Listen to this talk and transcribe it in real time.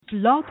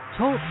Blog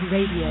Talk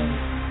Radio.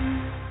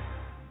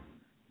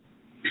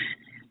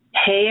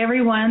 Hey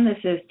everyone, this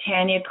is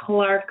Tanya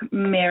Clark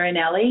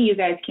Marinelli. You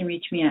guys can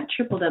reach me at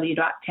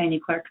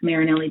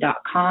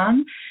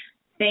www.tanyaclarkmarinelli.com.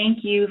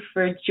 Thank you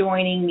for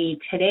joining me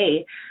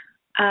today.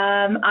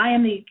 I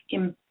am the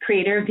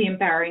creator of the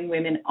Empowering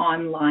Women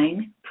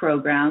online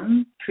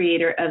program,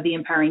 creator of the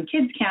Empowering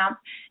Kids Camp,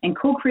 and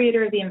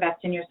co-creator of the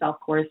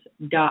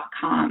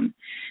investinyourselfcourse.com.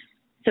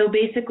 So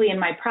basically in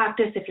my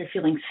practice, if you're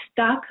feeling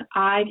stuck,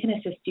 I can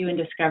assist you in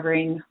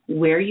discovering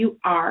where you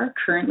are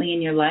currently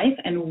in your life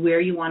and where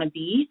you want to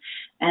be,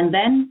 and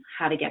then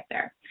how to get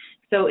there.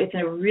 So it's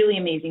a really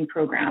amazing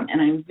program,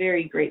 and I'm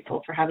very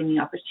grateful for having the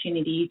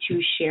opportunity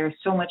to share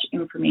so much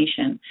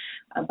information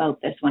about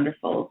this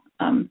wonderful,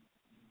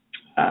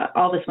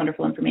 all this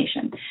wonderful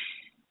information.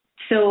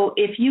 So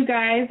if you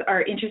guys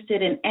are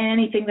interested in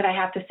anything that I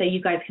have to say, you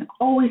guys can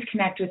always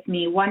connect with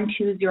me,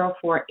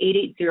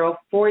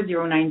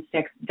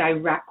 1-204-880-4096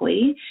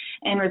 directly,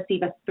 and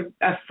receive a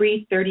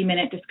free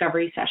 30-minute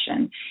discovery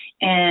session.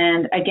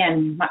 And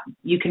again,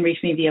 you can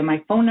reach me via my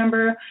phone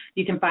number.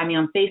 You can find me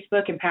on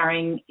Facebook,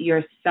 Empowering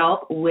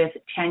Yourself with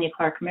Tanya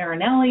Clark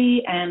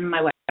Marinelli, and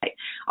my website.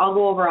 I'll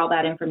go over all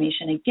that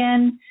information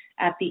again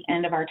at the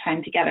end of our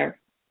time together.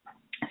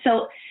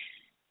 So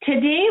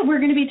today, we're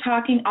going to be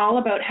talking all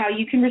about how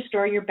you can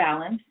restore your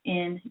balance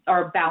in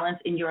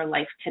your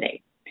life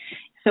today.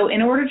 So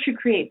in order to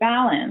create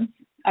balance,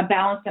 a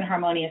balanced and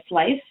harmonious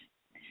life,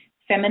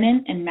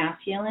 feminine and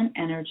masculine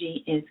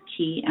energy is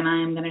key, and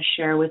I am going to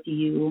share with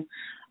you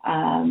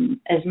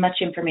as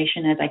much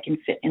information as I can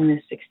fit in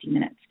this 60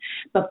 minutes.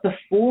 But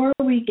before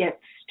we get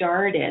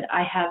started,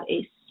 I have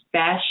a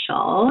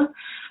special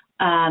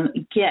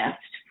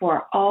gift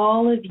for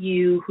all of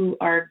you who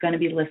are going to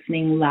be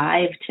listening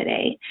live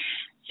today.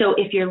 So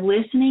if you're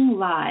listening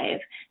live,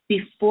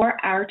 before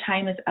our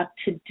time is up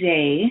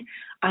today,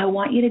 I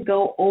want you to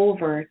go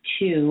over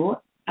to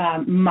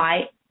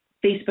my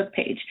Facebook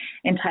page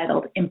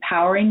entitled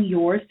Empowering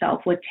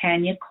Yourself with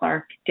Tanya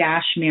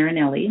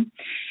Clark-Marinelli,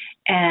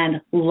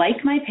 and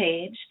like my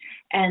page,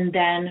 and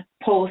then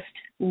post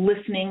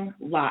listening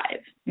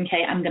live.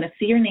 Okay, I'm going to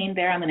see your name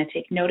there. I'm going to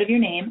take note of your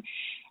name.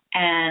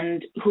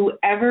 And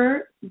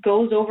whoever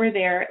goes over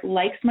there,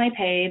 likes my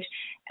page,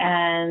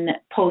 and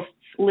posts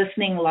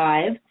listening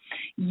live,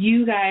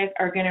 you guys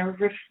are going to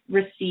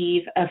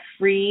receive a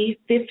free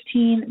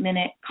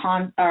 15-minute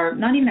or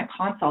not even a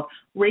consult,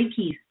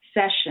 Reiki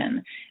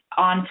session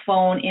on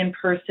phone, in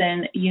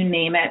person, you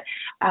name it.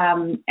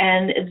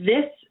 And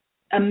this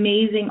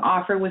amazing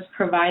offer was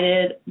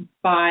provided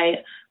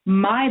by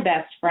my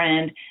best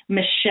friend,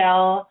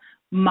 Michelle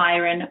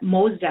Myron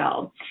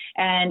Moselle,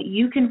 and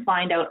you can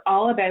find out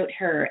all about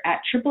her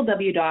at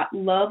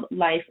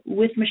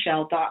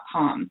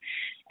www.lovelifewithmichelle.com.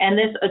 And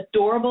this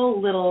adorable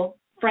little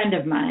friend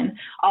of mine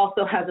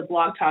also has a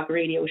blog talk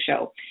radio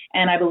show,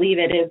 and I believe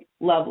it is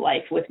Love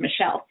Life with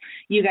Michelle.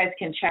 You guys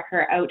can check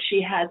her out.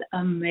 She has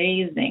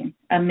amazing,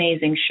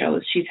 amazing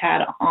shows. She's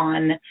had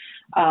on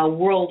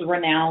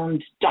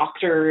world-renowned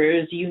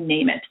doctors, you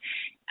name it.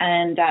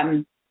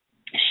 And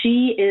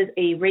she is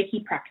a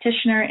Reiki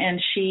practitioner,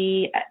 and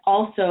she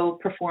also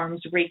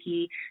performs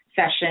Reiki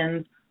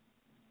sessions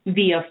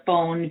via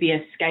phone, via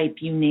Skype,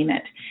 you name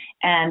it.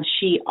 And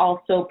she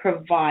also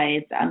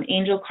provides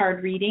angel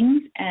card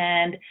readings,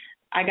 and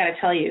I got to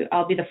tell you,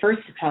 I'll be the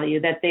first to tell you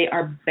that they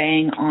are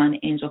bang on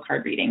angel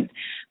card readings.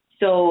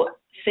 So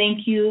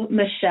thank you,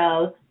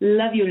 Michelle.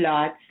 Love you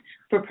lots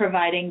for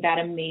providing that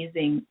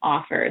amazing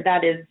offer.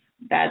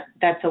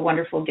 That's a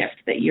wonderful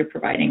gift that you're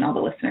providing all the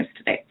listeners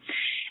today.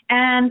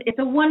 And it's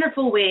a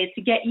wonderful way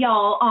to get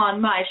y'all on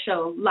my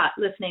show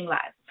listening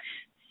live.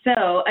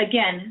 So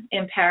again,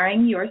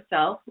 Empowering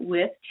Yourself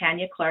with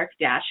Tanya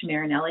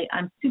Clark-Marinelli.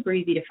 I'm super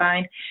easy to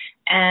find.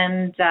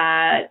 And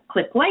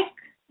click like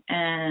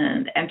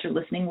and enter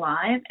listening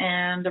live.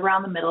 And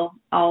around the middle,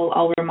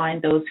 I'll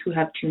remind those who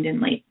have tuned in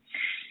late.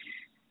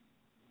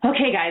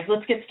 Okay, guys,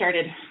 let's get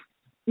started.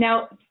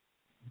 Now,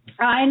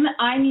 I'm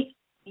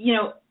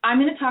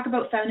going to talk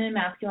about feminine and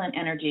masculine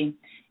energy.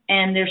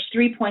 And there's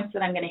 3 points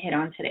that I'm going to hit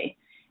on today.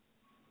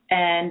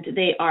 And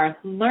they are: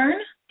 learn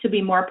to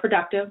be more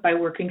productive by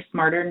working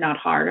smarter, not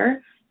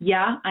harder.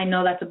 Yeah, I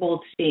know that's a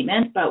bold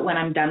statement, but when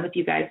I'm done with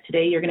you guys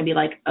today, you're going to be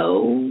like,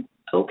 oh,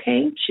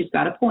 okay, she's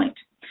got a point.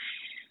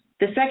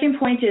 The second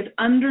point is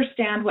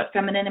understand what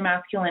feminine and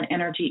masculine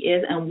energy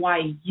is and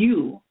why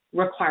you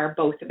require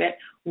both of it,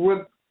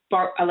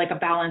 like a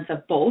balance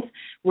of both,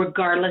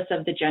 regardless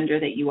of the gender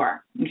that you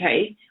are,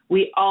 okay?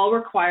 We all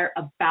require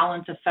a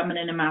balance of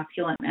feminine and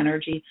masculine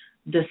energy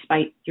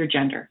despite your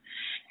gender.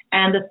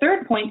 And the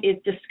third point is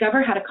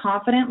discover how to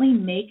confidently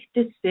make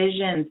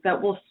decisions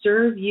that will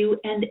serve you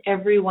and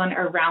everyone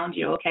around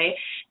you, okay?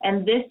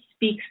 And this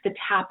speaks to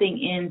tapping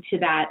into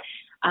that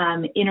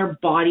inner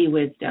body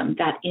wisdom,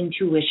 that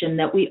intuition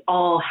that we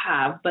all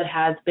have but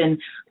has been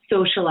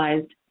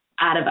socialized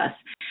out of us.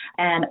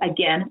 And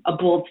again, a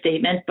bold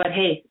statement, but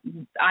hey,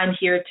 I'm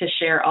here to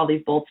share all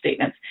these bold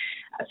statements.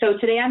 So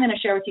today I'm going to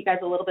share with you guys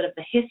a little bit of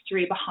the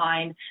history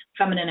behind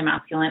feminine and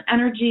masculine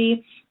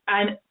energy.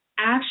 I'm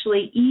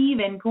actually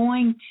even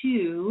going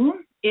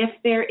to, if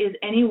there is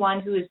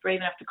anyone who is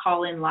brave enough to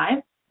call in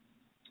live,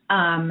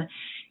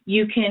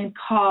 you can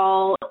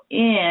call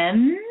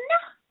in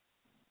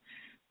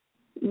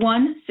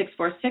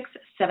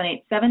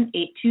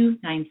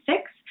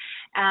 1-646-787-8296.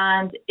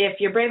 And if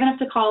you're brave enough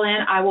to call in,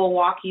 I will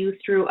walk you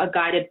through a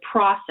guided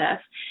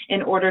process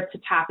in order to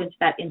tap into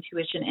that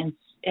intuition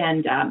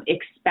and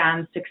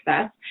expand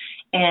success.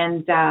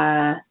 And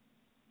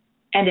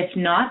if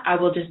not, I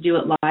will just do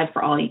it live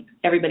for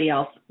everybody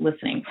else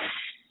listening.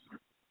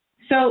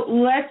 So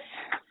let's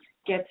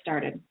get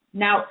started.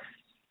 Now,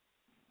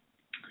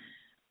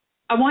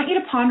 I want you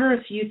to ponder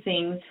a few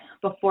things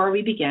before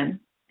we begin.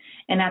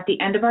 And at the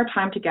end of our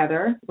time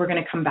together, we're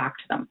going to come back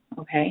to them,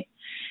 okay?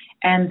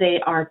 And they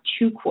are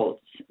 2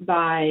 quotes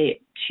by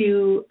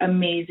 2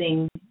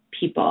 amazing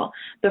people.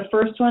 The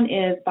first one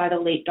is by the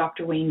late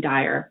Dr. Wayne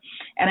Dyer,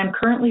 and I'm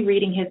currently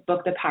reading his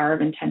book, The Power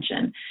of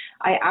Intention.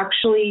 I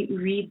actually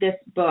read this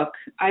book.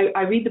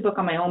 I read the book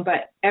on my own,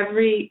 but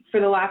for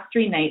the last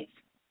 3 nights,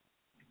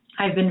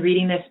 I've been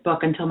reading this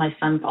book until my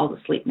son falls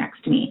asleep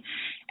next to me.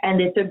 And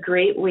it's a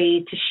great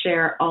way to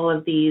share all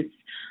of this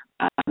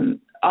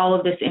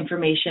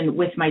information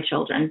with my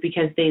children,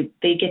 because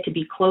they get to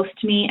be close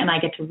to me and I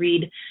get to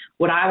read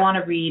what I want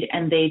to read,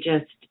 and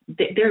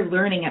they're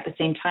learning at the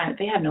same time.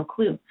 They have no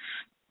clue.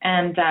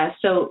 And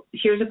so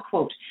here's a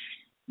quote.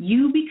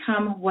 You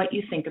become what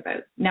you think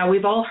about. Now,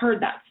 we've all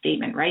heard that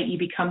statement, right? You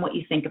become what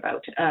you think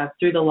about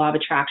through the law of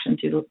attraction,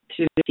 through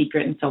the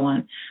secret and so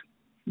on.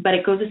 But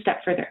it goes a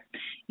step further.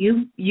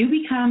 You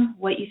become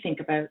what you think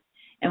about,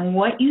 and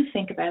what you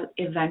think about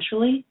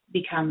eventually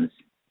becomes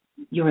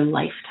your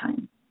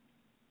lifetime.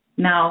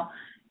 Now,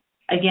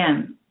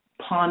 again,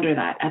 ponder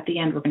that. At the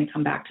end, we're going to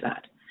come back to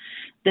that.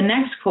 The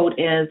next quote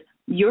is,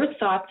 your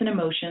thoughts and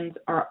emotions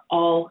are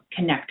all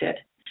connected.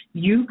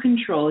 You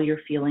control your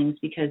feelings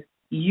because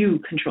you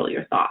control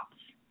your thoughts.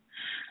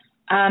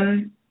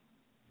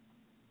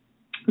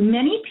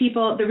 Many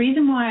people, the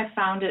reason why I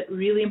found it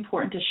really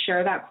important to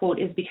share that quote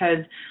is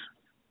because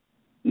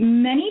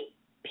many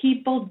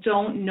people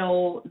don't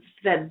know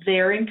that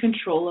they're in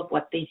control of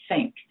what they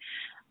think.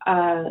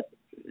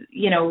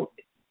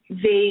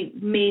 They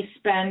may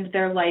spend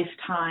their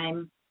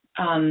lifetime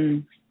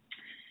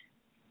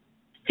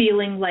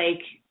feeling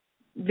like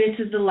this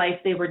is the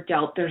life they were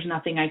dealt, there's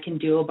nothing I can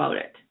do about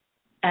it,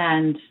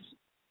 and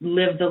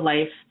live the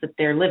life that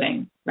they're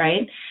living,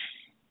 right?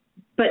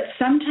 But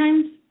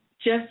sometimes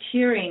just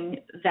hearing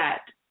that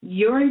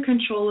you're in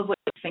control of what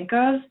you think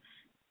of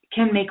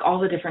can make all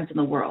the difference in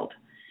the world,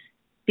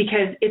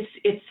 because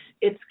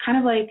it's kind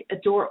of like a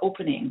door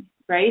opening,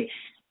 right?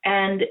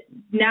 And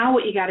now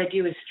what you got to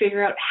do is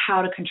figure out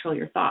how to control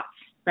your thoughts,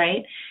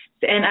 right?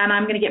 And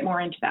I'm going to get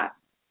more into that.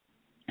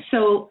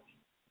 So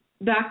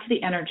back to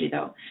the energy,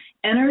 though.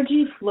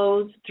 Energy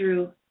flows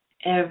through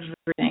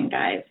everything,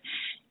 guys.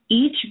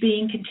 Each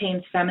being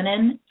contains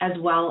feminine as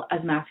well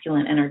as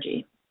masculine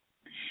energy.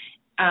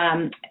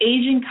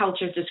 Asian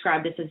cultures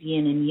describe this as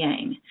yin and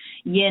yang.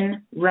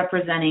 Yin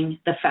representing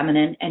the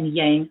feminine and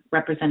yang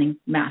representing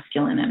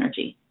masculine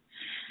energy.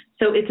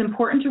 So it's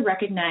important to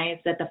recognize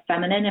that the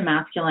feminine and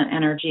masculine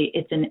energy,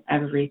 it's in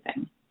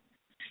everything.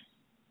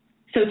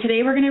 So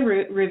today we're going to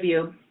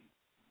review,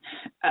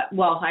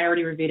 I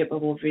already reviewed it,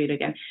 but we'll review it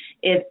again,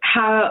 is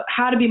how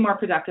to be more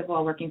productive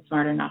while working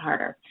smarter, not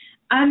harder.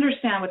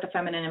 Understand what the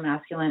feminine and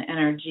masculine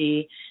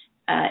energy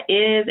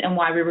is and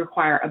why we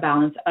require a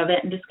balance of it,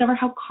 and discover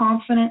how to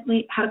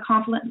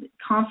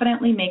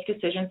confidently make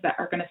decisions that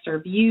are going to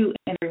serve you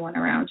and everyone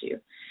around you.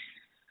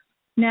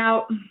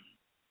 Now,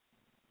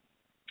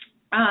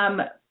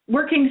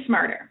 working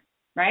smarter,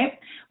 right?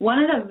 One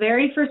of the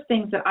very first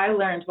things that I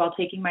learned while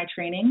taking my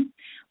training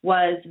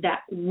was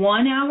that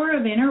 1 hour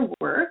of inner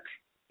work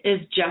is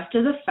just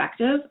as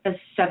effective as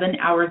 7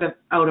 hours of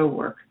outer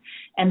work.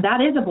 And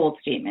that is a bold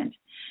statement.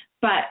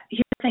 But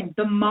here's the thing,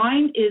 the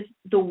mind is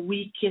the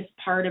weakest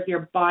part of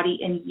your body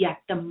and yet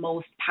the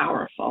most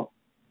powerful,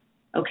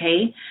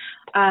 okay?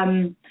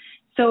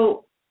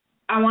 So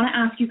I want to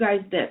ask you guys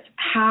this.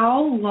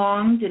 How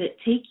long did it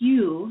take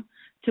you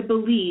to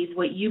believe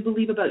what you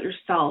believe about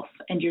yourself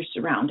and your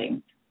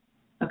surroundings,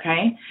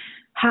 okay?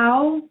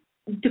 How,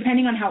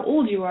 depending on how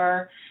old you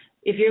are,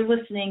 if you're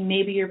listening,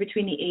 maybe you're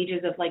between the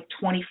ages of like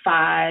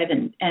 25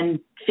 and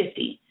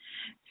 50.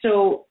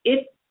 So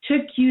it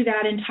took you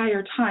that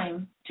entire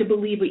time to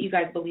believe what you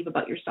guys believe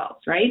about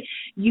yourselves, right?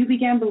 You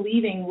began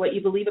believing what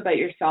you believe about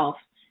yourself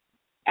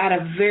at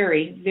a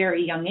very,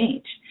 very young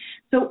age.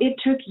 So it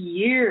took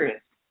years,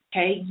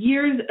 okay,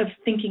 years of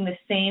thinking the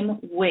same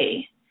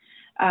way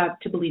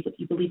to believe what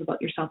you believe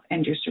about yourself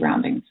and your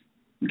surroundings,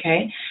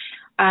 okay?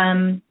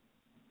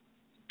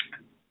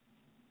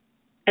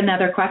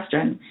 Another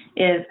question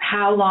is,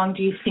 how long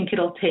do you think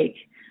it'll take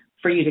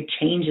for you to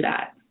change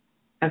that,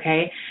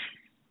 okay?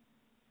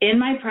 In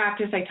my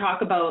practice, I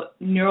talk about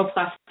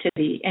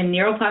neuroplasticity, and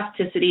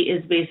neuroplasticity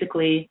is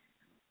basically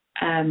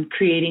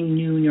creating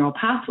new neural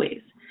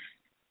pathways.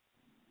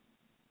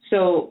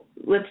 So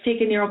let's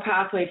take a neural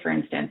pathway, for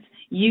instance.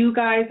 You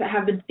guys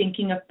have been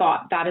thinking a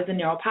thought. That is a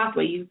neural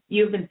pathway.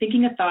 You've been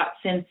thinking a thought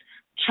since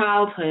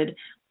childhood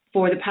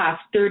for the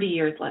past 30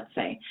 years, let's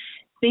say.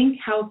 Think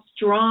how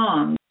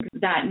strong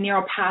that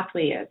neural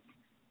pathway is.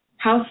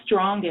 How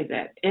strong is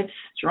it? It's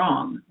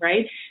strong,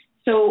 right?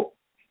 So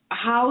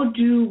how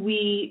do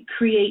we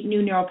create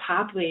new neural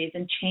pathways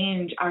and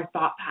change our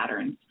thought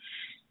patterns?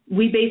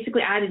 We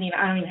basically, I don't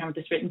even have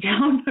this written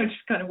down. I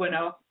just kind of went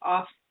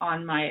off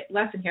on my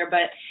lesson here,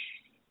 but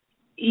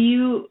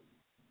you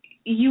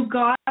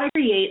got to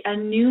create a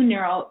new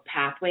neural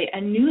pathway, a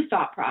new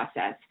thought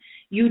process.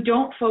 You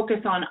don't focus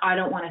on, I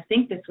don't want to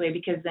think this way,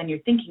 because then you're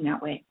thinking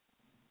that way.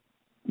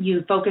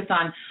 You focus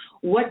on,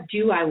 what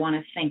do I want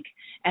to think,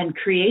 and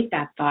create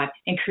that thought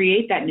and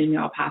create that new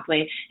neural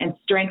pathway and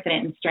strengthen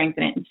it and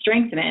strengthen it and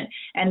strengthen it.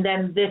 And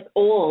then this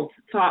old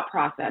thought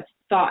process,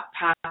 thought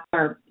path,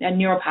 or a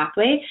neural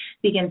pathway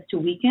begins to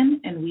weaken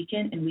and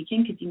weaken and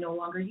weaken because you no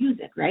longer use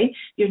it, right?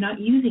 You're not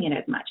using it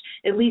as much.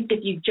 At least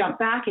if you jump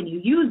back and you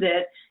use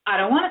it, I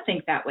don't want to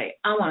think that way.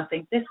 I want to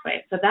think this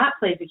way. So that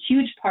plays a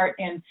huge part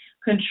in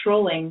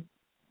controlling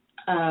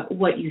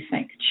what you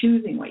think,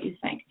 choosing what you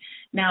think.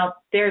 Now,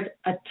 there's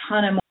a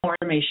ton of more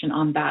information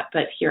on that,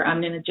 but here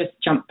I'm going to just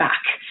jump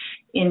back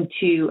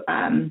into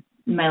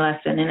my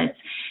lesson. And it's,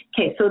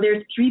 okay, so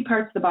there's 3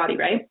 parts of the body,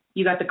 right?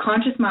 You got the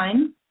conscious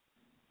mind,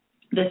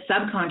 the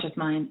subconscious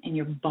mind, and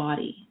your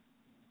body,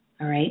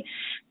 all right?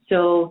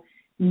 So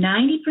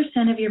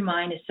 90% of your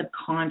mind is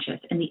subconscious,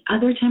 and the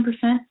other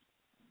 10%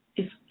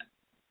 is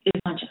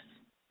conscious.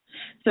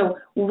 So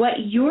what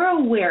you're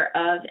aware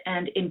of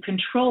and in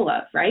control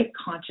of, right,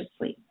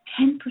 consciously,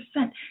 10%.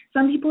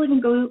 Some people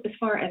even go as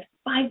far as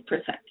 5%,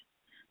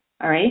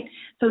 all right?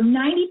 So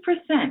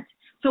 90%.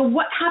 So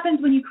what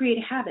happens when you create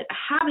a habit?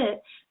 A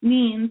habit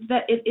means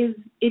that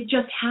it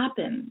just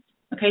happens,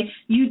 okay?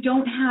 You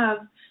don't have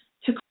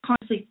to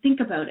consciously think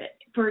about it.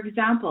 For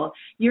example,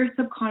 your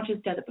subconscious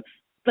does it.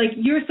 Like,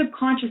 your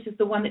subconscious is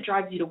the one that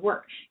drives you to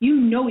work. You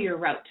know your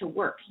route to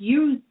work.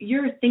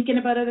 You're thinking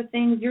about other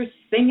things. You're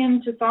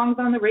singing to songs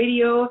on the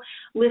radio,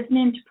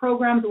 listening to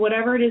programs,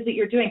 whatever it is that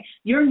you're doing.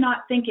 You're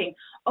not thinking,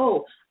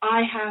 oh,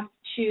 I have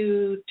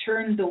to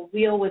turn the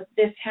wheel with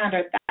this hand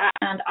or that,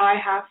 and I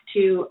have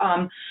to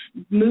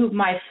move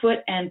my foot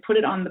and put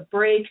it on the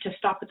brake to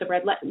stop at the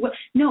red light.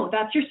 No,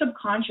 that's your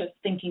subconscious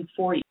thinking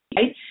for you,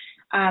 right?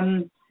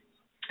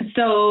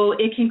 So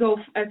it can go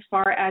as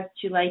far as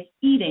to, like,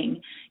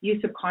 eating. You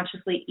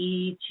subconsciously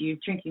eat, you're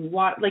drinking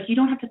water. Like, you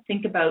don't have to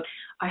think about,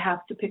 I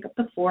have to pick up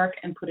the fork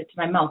and put it to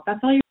my mouth. That's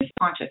all your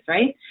subconscious,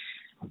 right?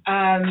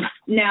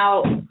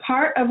 Now,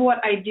 part of what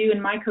I do in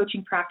my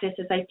coaching practice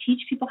is I teach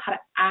people how to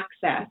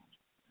access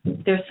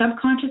their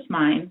subconscious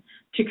mind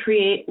to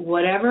create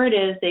whatever it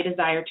is they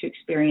desire to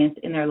experience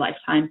in their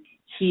lifetime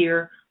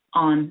here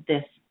on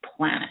this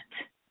planet.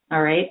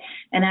 All right.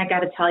 And I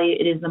got to tell you,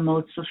 it is the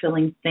most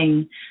fulfilling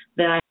thing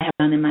that I have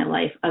done in my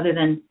life, other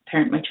than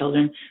parent my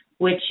children,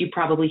 which you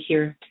probably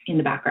hear in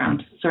the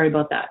background. Sorry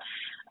about that.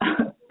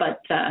 But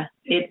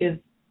it is,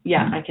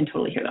 yeah, I can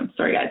totally hear them.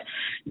 Sorry, guys.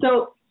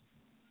 So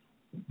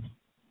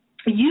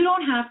you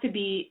don't have to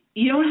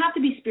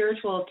be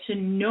spiritual to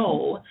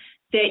know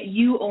that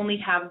you only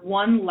have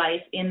one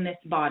life in this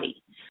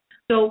body.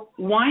 So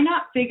why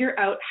not figure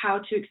out how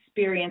to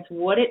experience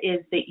what it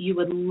is that you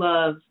would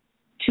love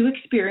to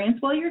experience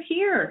while you're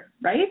here,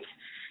 right?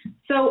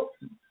 So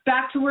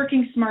back to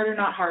working smarter,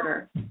 not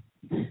harder.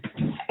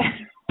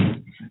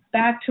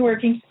 Back to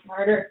working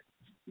smarter,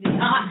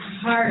 not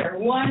harder.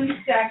 1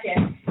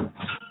 second.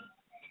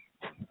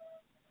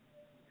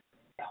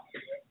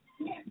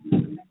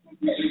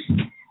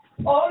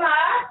 Hola.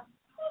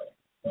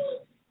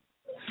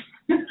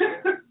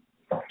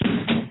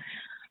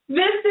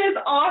 This is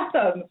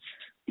awesome.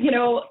 You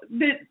know,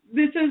 this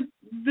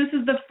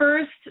is the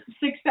first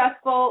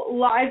successful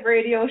live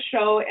radio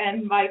show,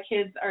 and my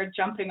kids are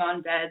jumping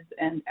on beds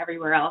and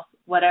everywhere else,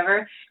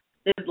 whatever.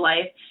 This is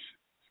life.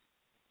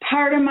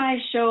 Part of my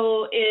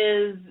show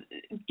is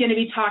going to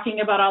be talking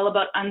all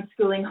about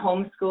unschooling,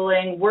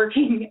 homeschooling,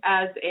 working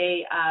as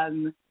a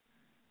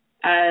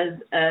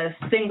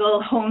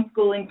single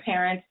homeschooling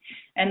parent,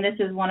 and this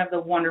is one of the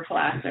wonderful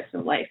aspects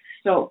of life.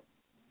 So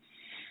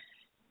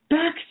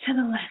back to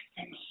the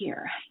lesson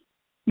here.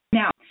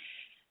 Now,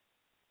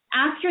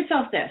 ask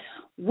yourself this: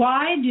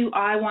 why do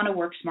I want to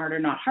work smarter,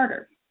 not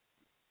harder?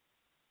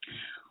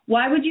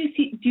 Why would you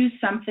do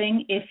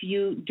something if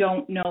you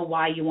don't know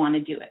why you want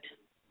to do it,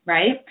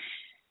 right?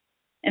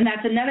 And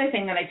that's another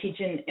thing that I teach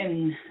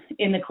in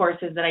the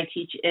courses that I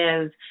teach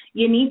is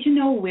you need to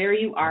know where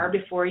you are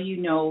before you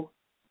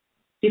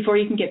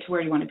can get to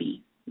where you want to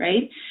be,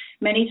 right?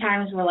 Many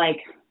times we're like,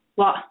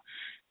 well,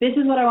 this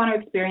is what I want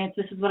to experience,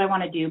 this is what I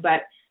want to do,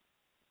 but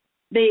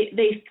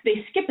they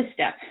skip a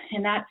step,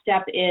 and that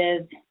step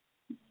is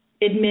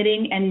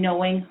admitting and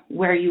knowing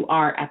where you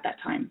are at that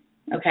time,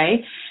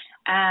 okay?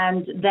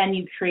 And then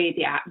you create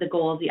the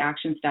goals, the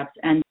action steps,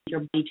 and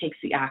your body takes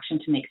the action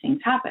to make things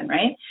happen,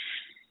 right?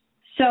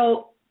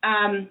 So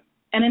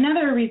And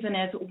another reason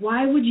is,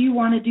 why would you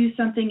want to do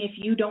something if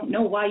you don't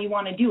know why you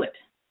want to do it,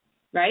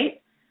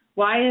 right?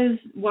 Why is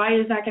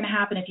that going to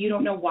happen if you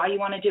don't know why you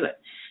want to do it?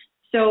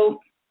 So,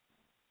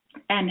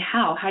 and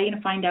how? How are you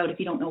going to find out if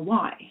you don't know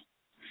why?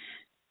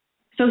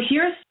 So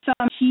here's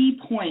some key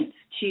points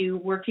to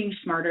working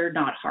smarter,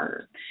 not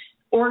harder.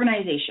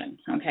 Organization,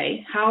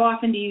 okay? How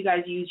often do you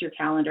guys use your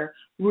calendar?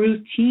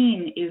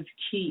 Routine is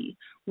key.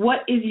 What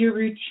is your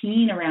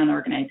routine around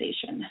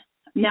organization?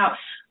 Now,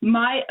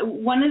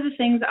 one of the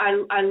things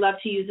I love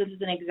to use this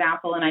as an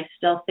example, and I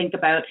still think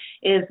about,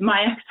 is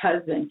my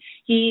ex-husband.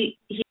 He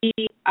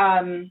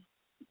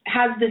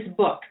has this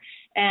book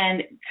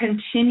and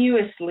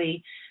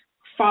continuously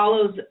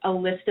follows a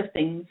list of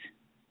things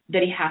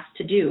that he has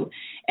to do,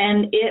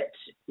 and it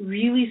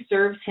really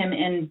serves him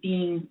in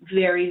being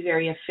very,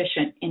 very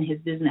efficient in his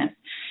business.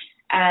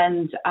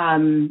 And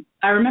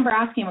I remember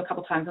asking him a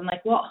couple times, I'm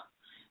like, well,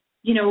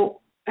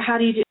 how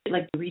do you do it?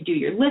 Like, redo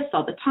your list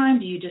all the time?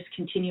 Do you just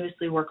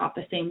continuously work off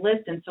the same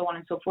list and so on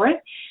and so forth?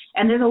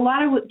 And there's a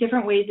lot of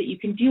different ways that you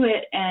can do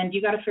it, and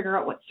you got to figure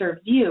out what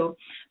serves you.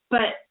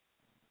 But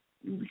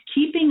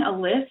keeping a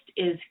list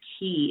is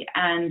key,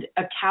 and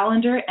a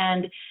calendar,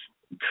 and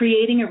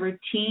creating a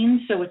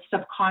routine so it's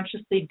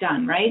subconsciously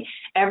done, right?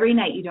 Every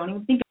night, you don't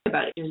even think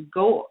about it. Just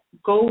go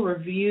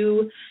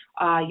review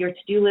your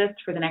to-do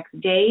list for the next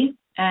day,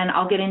 and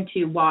I'll get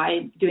into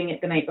why doing it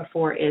the night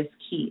before is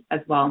key as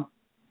well.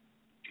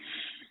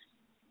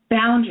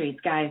 Boundaries,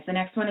 guys. The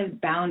next one is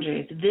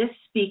boundaries. This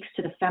speaks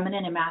to the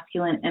feminine and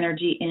masculine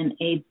energy in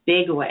a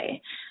big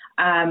way.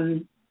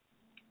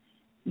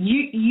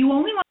 You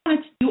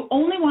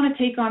only want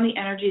to take on the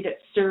energy that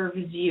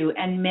serves you,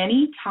 and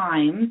many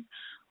times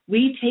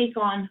we take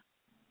on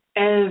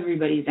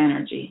everybody's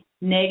energy,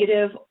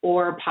 negative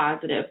or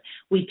positive.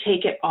 We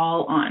take it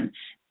all on.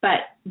 But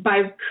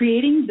by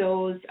creating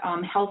those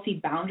healthy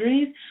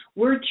boundaries,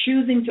 we're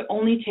choosing to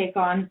only take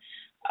on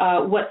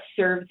what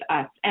serves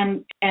us.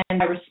 And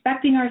by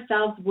respecting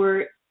ourselves,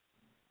 we're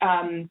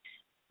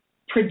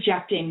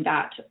projecting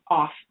that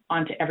off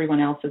onto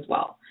everyone else as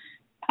well.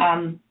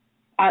 Guys,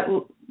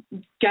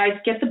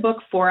 get the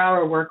book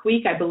 4-Hour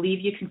Workweek. I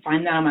believe you can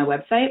find that on my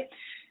website.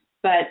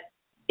 But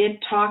it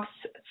talks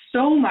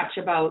so much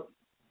about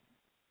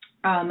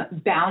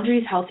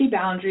boundaries, healthy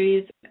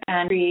boundaries,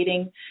 and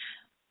creating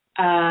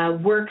a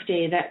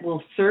workday that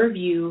will serve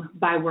you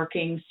by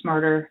working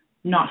smarter,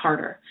 not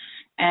harder.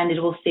 And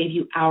it will save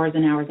you hours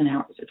and hours and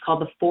hours. It's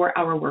called the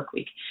 4-Hour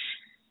Workweek.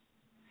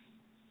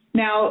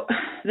 Now,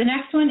 the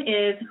next one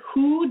is,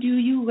 who do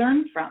you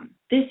learn from?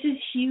 This is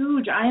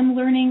huge. I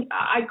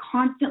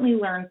constantly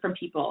learn from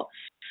people.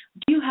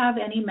 Do you have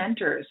any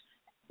mentors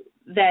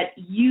that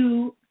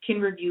you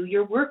can review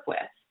your work with?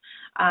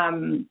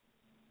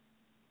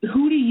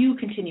 Who do you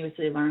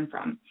continuously learn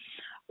from?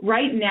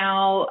 Right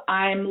now,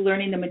 I'm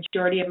learning the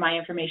majority of my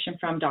information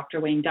from Dr.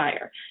 Wayne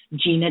Dyer,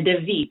 Gina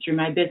DeVete through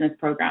my business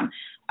program,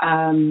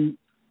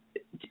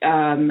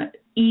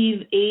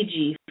 Eve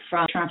Agee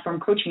from Transform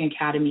Coaching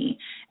Academy,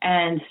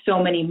 and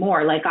so many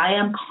more. Like, I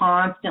am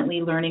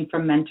constantly learning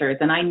from mentors,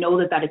 and I know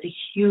that is a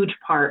huge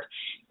part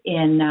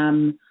in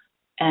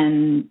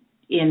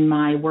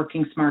my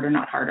working smarter,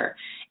 not harder.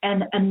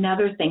 And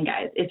another thing,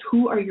 guys, is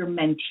who are your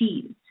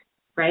mentees,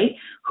 right?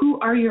 Who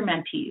are your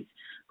mentees?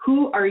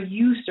 Who are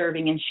you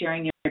serving and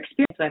sharing your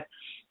experience with?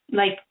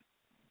 Like,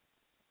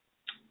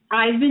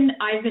 I've been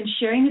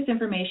sharing this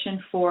information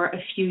for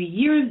a few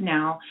years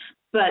now,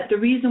 but the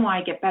reason why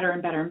I get better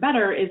and better and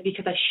better is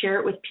because I share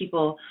it with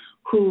people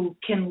who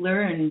can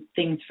learn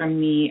things from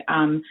me,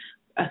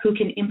 who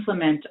can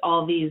implement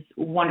all these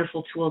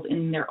wonderful tools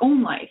in their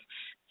own life.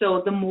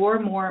 So the more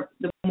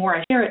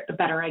I share it, the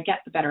better I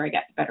get, the better I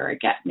get, the better I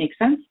get. Make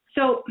sense?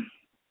 So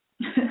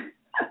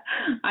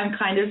I'm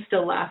kind of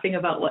still laughing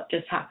about what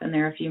just happened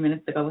there a few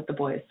minutes ago with the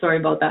boys. Sorry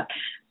about that.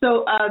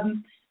 So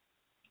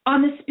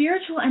on the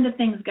spiritual end of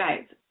things,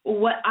 guys,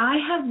 what I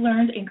have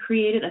learned and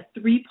created a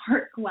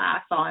 3-part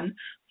class on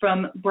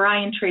from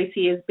Brian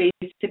Tracy is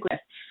basically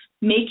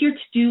make your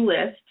to-do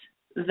list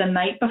the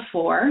night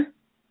before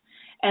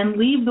and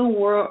leave the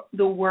work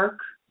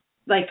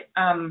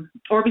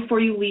or before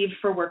you leave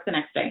for work the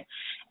next day,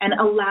 and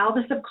allow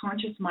the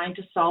subconscious mind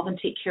to solve and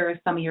take care of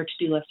some of your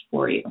to-do list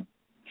for you.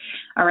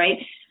 All right.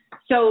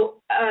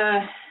 So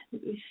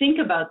think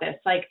about this.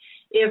 Like,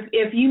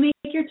 if you make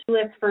your to-do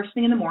list first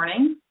thing in the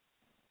morning,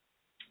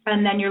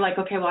 and then you're like,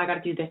 okay, well, I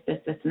got to do this,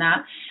 and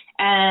that.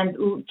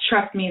 And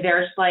trust me,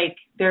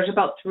 there's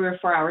about 3 or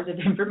 4 hours of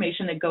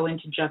information that go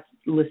into just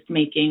list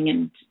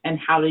making and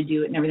how to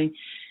do it and everything.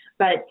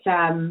 But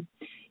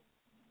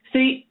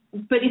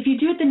but if you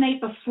do it the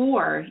night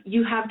before,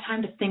 you have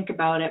time to think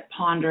about it,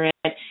 ponder it.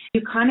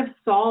 You kind of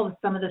solve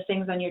some of the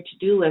things on your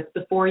to-do list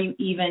before you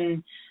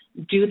even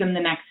do them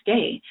the next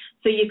day.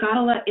 So you got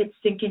to let it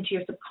sink into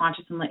your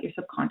subconscious and let your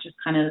subconscious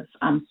kind of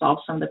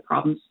solve some of the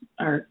problems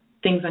or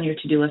things on your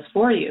to-do list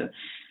for you.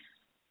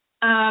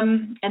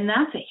 And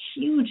that's a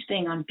huge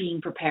thing on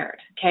being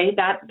prepared, okay?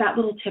 That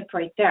little tip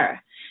right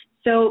there.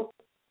 So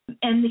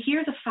And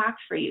here's a fact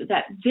for you,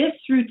 that this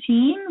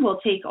routine will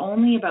take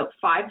only about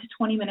 5 to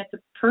 20 minutes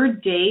per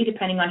day,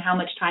 depending on how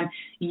much time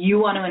you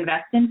want to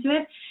invest into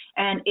it.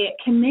 And it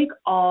can make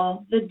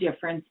all the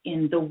difference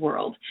in the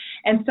world.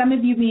 And some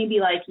of you may be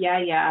like,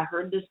 yeah, I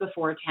heard this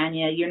before,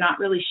 Tanya. You're not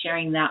really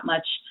sharing that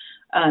much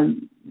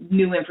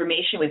new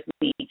information with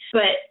me.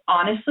 But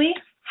honestly,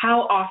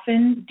 how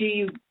often do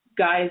you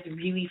guys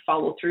really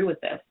follow through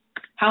with this?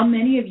 How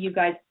many of you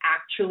guys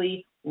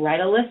actually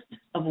write a list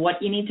of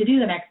what you need to do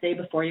the next day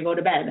before you go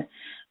to bed?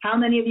 How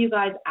many of you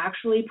guys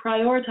actually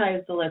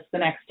prioritize the list the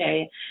next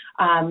day?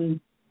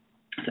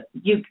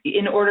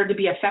 In order to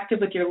be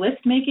effective with your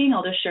list making,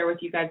 I'll just share with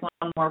you guys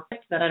one more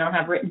tip that I don't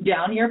have written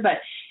down here, but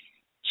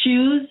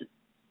choose,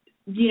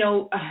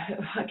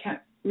 I can't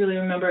really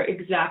remember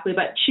exactly,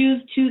 but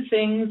choose 2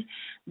 things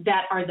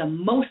that are the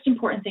most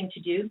important thing to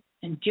do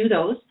and do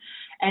those,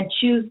 and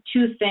choose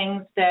 2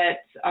 things that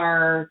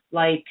are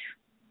like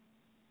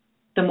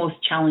the most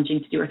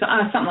challenging to do, or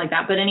something like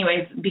that. But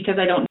anyways, because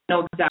I don't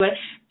know exactly,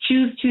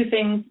 choose 2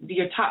 things,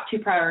 your top 2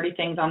 priority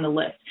things on the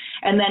list.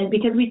 And then,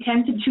 because we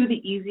tend to do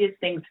the easiest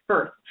things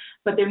first,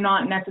 but they're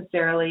not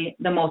necessarily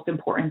the most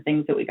important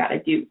things that we got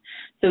to do.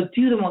 So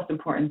do the most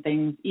important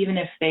things, even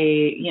if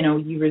they,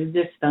 you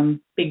resist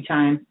them big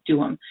time, do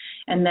them.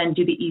 And then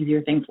do the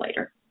easier things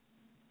later.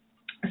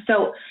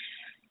 So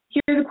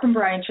here's a quote from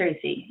Brian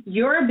Tracy.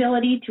 Your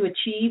ability to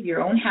achieve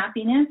your own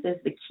happiness is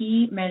the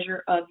key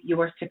measure of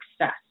your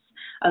success,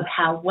 of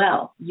how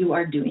well you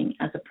are doing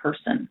as a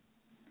person.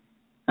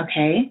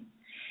 Okay?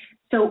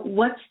 So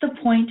what's the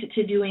point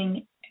to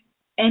doing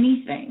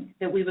anything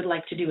that we would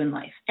like to do in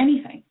life?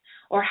 Anything.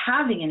 Or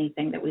having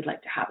anything that we'd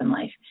like to have in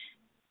life?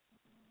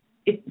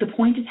 The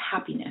point is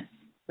happiness,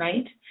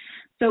 right?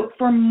 So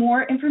for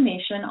more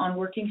information on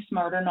working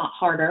smarter, not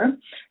harder,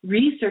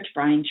 research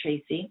Brian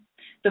Tracy.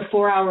 The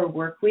 4-Hour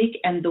Workweek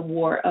and the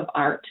War of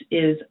Art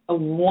is a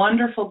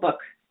wonderful book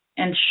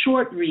and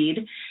short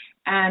read.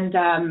 And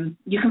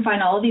you can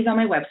find all of these on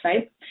my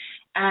website.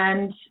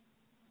 And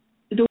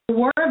the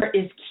War of Art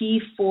is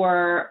key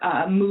for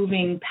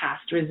moving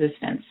past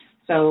resistance.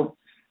 So,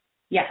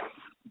 yes,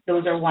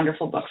 those are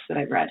wonderful books that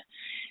I've read.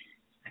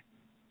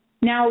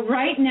 Now,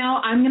 right now,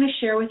 I'm going to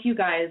share with you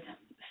guys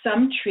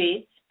some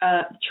traits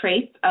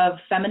of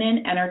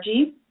feminine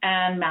energy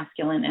and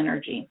masculine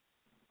energy.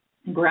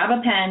 Grab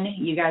a pen.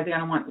 You guys are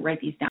going to want to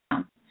write these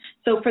down.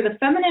 So for the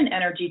feminine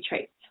energy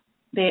traits,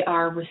 they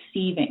are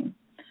receiving,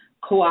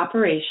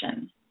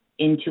 cooperation,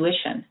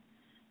 intuition,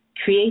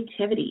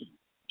 creativity,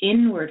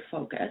 inward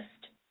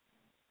focused,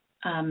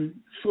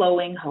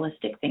 flowing,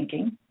 holistic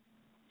thinking.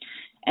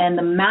 And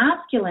the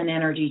masculine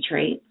energy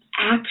traits,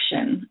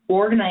 action,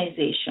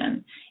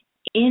 organization,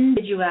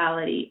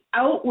 individuality,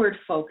 outward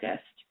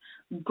focused,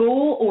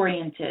 goal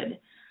oriented,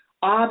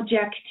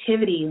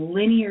 objectivity,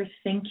 linear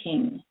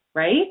thinking,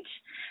 right?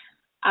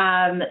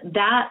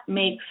 That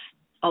makes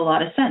a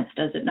lot of sense,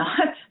 does it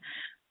not?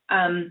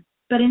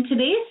 But in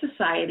today's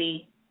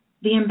society,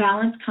 the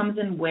imbalance comes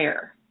in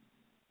where?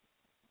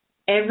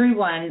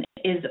 Everyone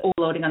is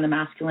overloading on the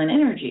masculine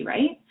energy,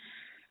 right?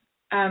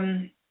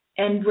 And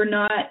we're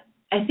not,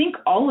 I think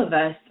all of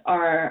us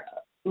are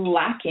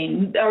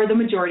lacking, or the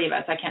majority of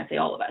us, I can't say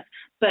all of us,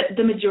 but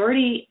the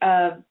majority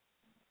of,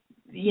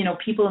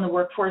 people in the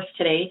workforce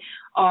today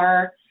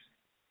are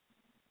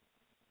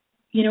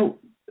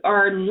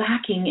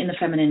lacking in the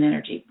feminine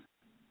energy.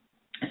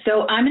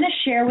 So I'm going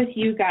to share with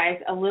you guys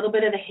a little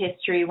bit of the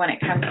history when it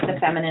comes to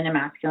feminine and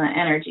masculine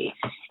energy.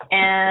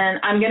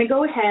 And I'm going to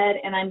go ahead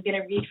and I'm going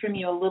to read from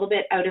you a little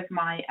bit out of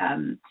my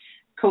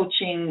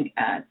coaching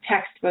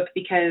textbook,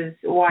 because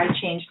why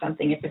change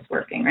something if it's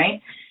working,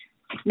 right?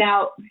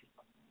 Now,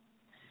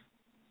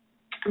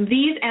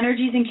 these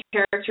energies and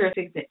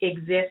characteristics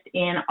exist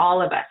in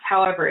all of us.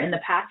 However, in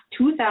the past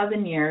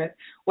 2,000 years,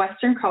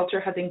 Western culture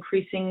has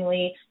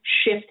increasingly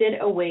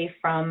shifted away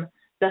from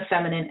the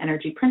feminine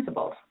energy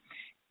principles.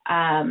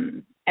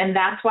 And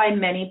that's why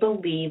many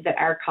believe that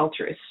our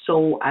culture is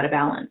so out of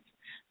balance.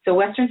 So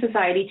Western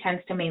society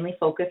tends to mainly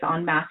focus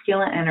on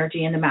masculine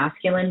energy and the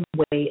masculine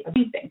way of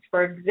doing things.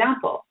 For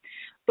example,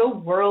 the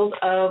world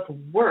of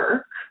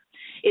work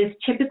is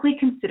typically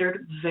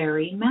considered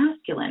very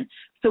masculine.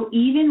 So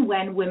even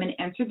when women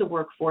entered the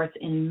workforce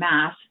in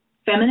mass,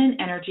 feminine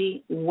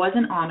energy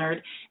wasn't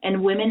honored,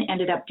 and women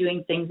ended up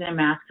doing things in a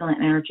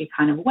masculine energy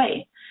kind of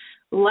way.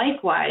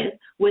 Likewise,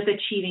 with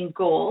achieving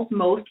goals,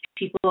 most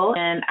people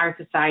in our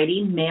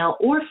society, male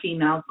or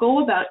female,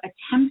 go about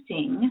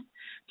attempting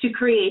to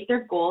create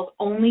their goals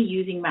only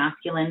using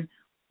masculine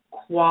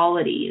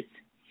qualities,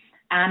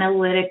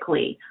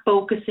 analytically,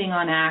 focusing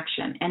on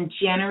action, and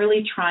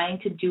generally trying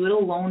to do it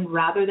alone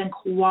rather than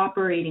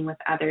cooperating with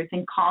others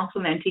and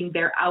complementing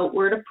their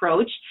outward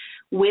approach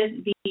with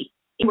the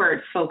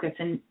inward focus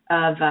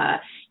of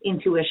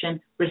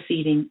intuition,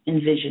 receiving,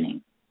 and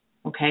visioning.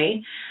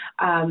 Okay?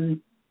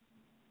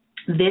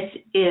 This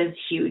is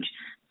huge.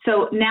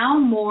 So now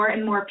more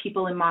and more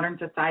people in modern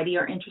society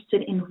are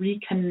interested in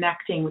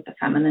reconnecting with the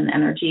feminine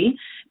energy.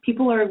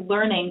 People are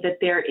learning that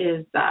there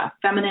is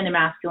feminine and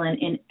masculine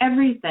in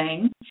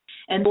everything,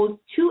 and those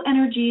two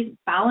energies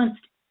balance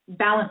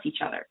each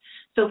other.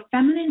 So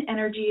feminine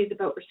energy is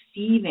about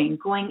receiving,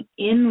 going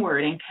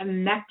inward and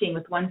connecting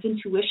with one's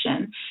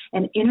intuition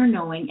and inner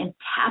knowing and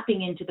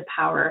tapping into the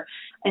power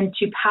and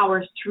to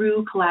powers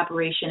through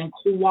collaboration and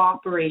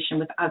cooperation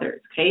with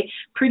others, okay?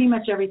 Pretty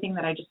much everything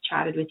that I just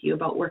chatted with you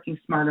about working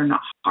smarter,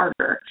 not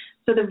harder.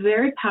 So the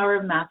very power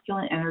of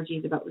masculine energy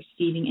is about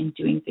receiving and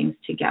doing things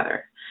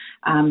together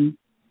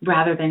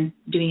rather than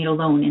doing it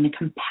alone in a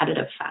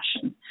competitive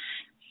fashion.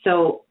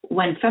 So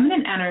when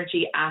feminine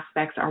energy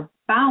aspects are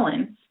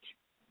balanced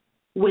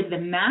with the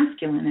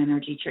masculine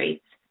energy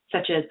traits,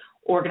 such as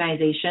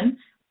organization,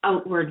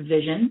 outward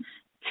vision,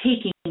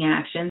 taking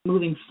action,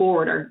 moving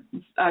forward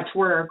or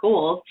toward our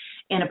goals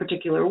in a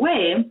particular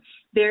way,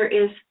 there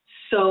is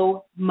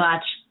so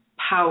much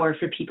power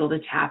for people to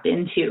tap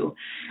into.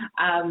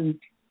 I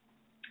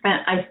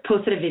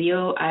posted a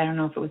video, I don't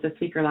know if it was this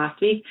week or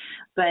last week,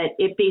 but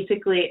it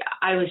basically,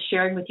 I was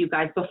sharing with you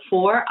guys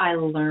before I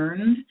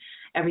learned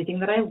everything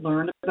that I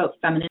learned about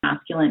feminine,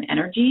 masculine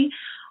energy.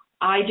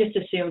 I just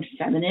assumed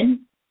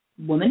feminine,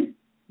 woman,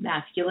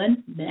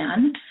 masculine,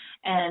 man,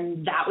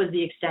 and that was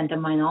the extent of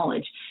my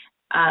knowledge.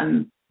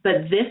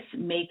 But this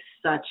makes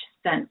such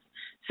sense.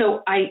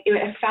 So I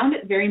found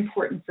it very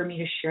important for me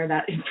to share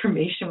that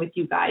information with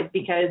you guys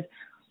because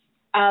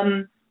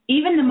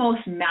even the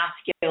most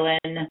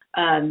masculine,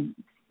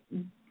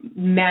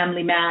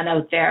 manly man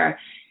out there,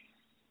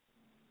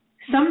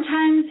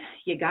 sometimes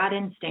you got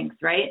instincts,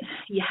 right?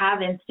 You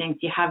have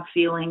instincts, you have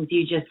feelings,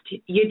 you just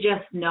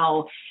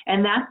know,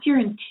 and that's your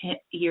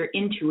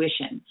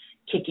intuition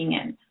kicking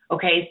in.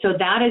 Okay, so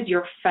that is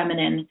your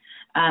feminine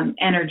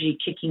energy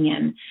kicking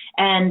in.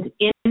 And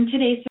in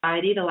today's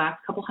society, the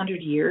last couple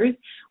hundred years,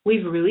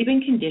 we've really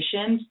been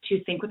conditioned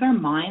to think with our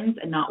minds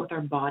and not with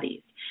our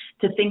bodies,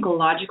 to think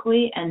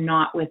logically and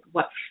not with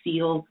what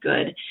feels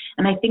good.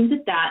 And I think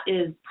that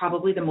is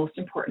probably the most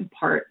important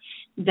part,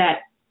 that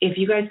if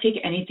you guys take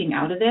anything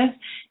out of this,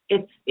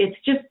 it's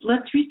just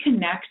let's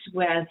reconnect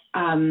with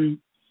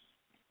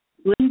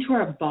listening to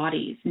our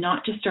bodies,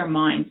 not just our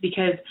minds,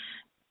 because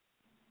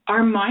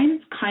our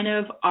minds kind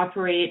of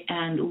operate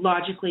and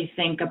logically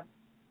think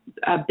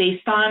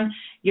based on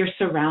your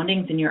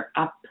surroundings and your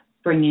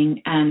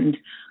upbringing and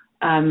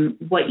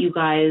what you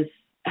guys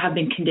have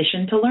been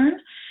conditioned to learn.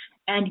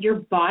 And your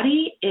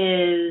body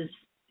is,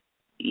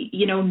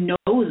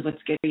 knows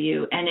what's good for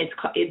you. And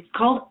it's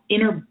called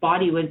inner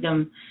body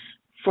wisdom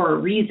for a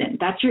reason.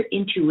 That's your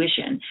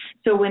intuition.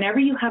 So whenever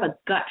you have a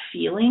gut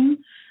feeling,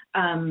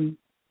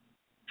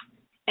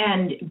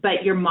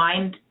 but your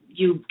mind,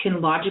 you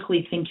can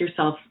logically think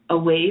yourself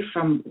away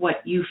from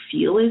what you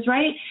feel is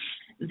right,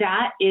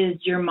 that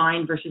is your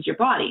mind versus your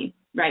body,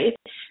 right?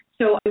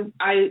 So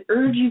I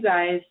urge you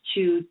guys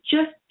to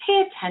just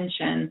pay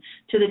attention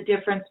to the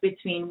difference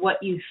between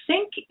what you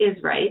think is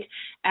right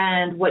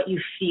and what you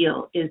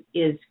feel is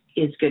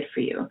good for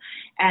you.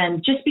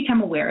 And just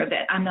become aware of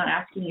it. I'm not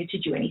asking you to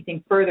do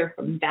anything further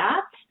from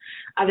that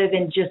other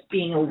than just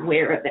being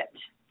aware of it.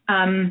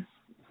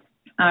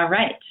 All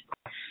right.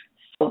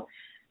 So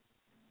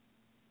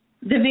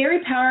the very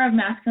power of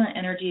masculine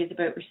energy is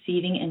about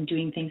receiving and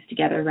doing things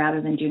together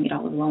rather than doing it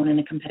all alone in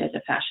a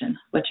competitive fashion,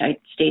 which I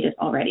stated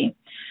already.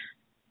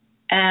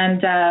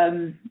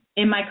 And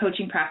in my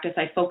coaching practice,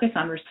 I focus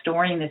on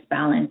restoring this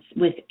balance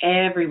with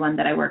everyone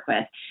that I work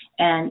with.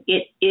 And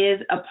it is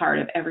a part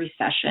of every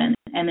session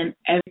and in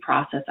every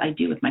process I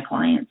do with my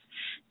clients.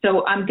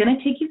 So I'm going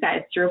to take you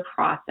guys through a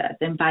process.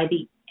 And by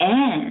the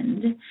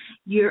end,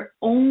 you're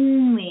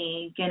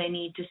only going to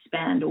need to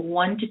spend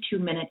 1 to 2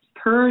 minutes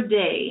per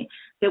day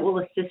that will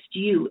assist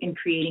you in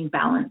creating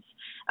balance,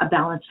 a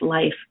balanced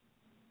life,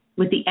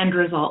 with the end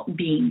result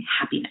being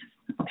happiness,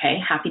 okay?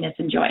 Happiness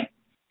and joy.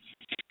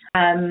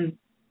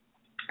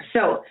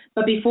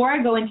 But before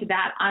I go into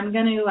that,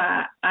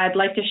 I'd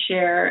like to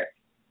share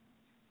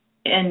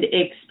and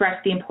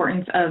express the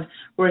importance of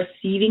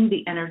receiving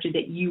the energy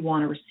that you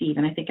want to receive.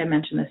 And I think I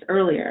mentioned this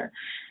earlier.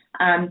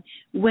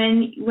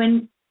 When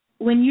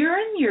you're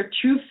in your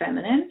true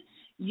feminine,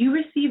 you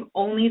receive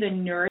only the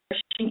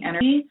nourishing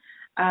energy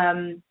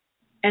and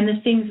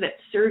the things that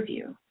serve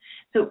you.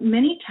 So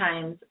many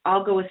times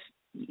I'll go as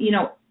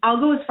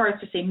far as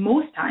to say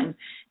most times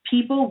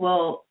people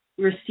will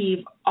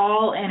receive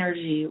all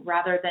energy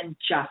rather than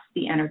just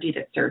the energy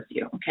that serves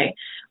you. Okay.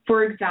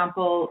 For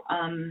example,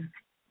 I'll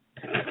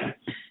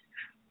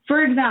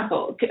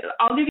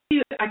give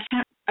you,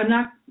 I'm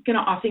not going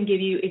to often give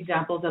you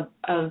examples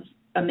of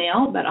a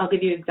male, but I'll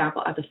give you an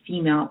example as a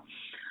female.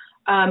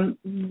 We're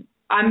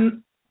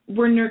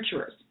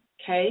nurturers.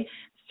 Okay.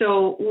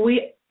 So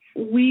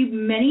we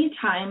many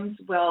times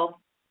will,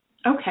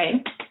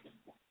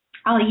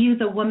 I'll use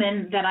a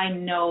woman that I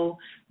know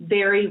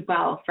very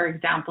well. For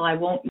example, I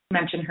won't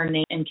mention her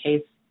name in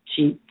case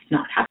she's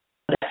not happy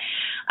about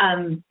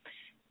it.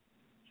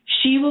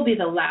 She will be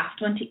the last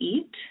one to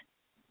eat.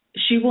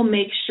 She will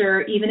make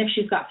sure, even if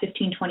she's got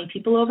 15, 20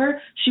 people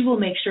over, she will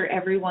make sure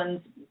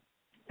everyone's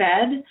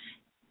fed,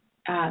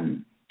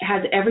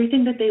 has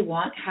everything that they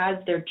want, has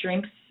their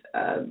drinks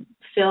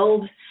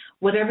filled,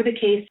 whatever the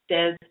case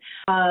is.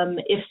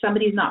 If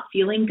somebody's not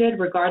feeling good,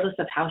 regardless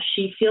of how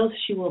she feels,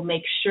 she will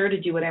make sure to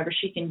do whatever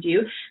she can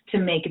do to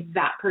make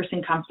that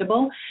person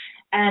comfortable.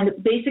 And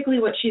basically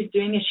what she's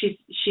doing is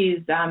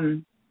she's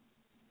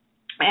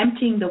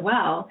emptying the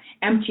well.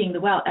 And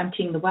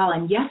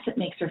yes, it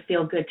makes her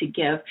feel good to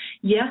give.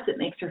 Yes, it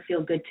makes her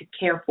feel good to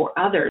care for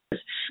others,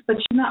 but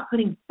she's not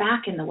putting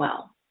back in the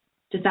well.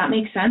 Does that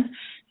make sense?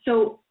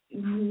 So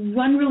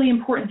one really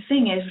important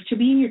thing is to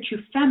be in your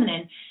true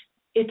feminine.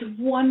 It's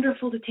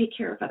wonderful to take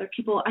care of other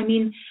people. I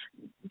mean,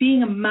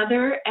 being a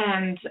mother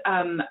and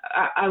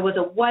I was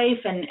a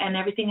wife and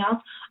everything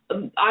else,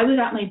 I was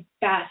at my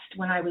best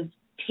when I was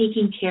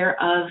taking care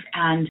of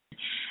and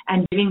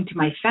giving to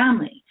my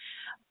family.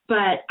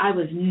 But I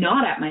was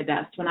not at my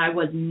best when I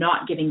was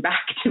not giving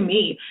back to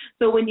me.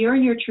 So when you're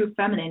in your true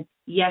feminine,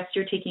 yes,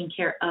 you're taking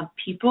care of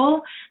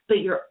people, but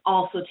you're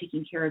also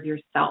taking care of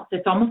yourself.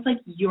 It's almost like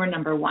you're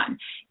number one.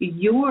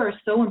 You are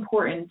so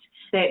important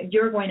that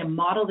you're going to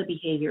model the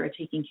behavior of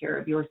taking care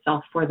of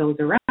yourself for those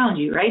around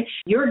you, right?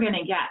 You're going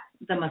to get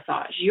the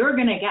massage. You're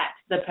going to get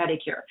the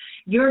pedicure.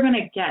 You're going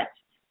to get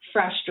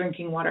fresh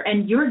drinking water,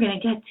 and you're going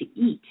to get to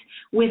eat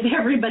with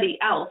everybody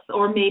else,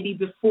 or maybe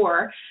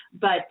before,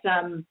 but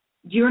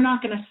you're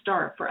not going to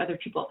starve for other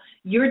people.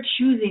 You're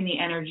choosing the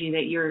energy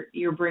that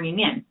you're bringing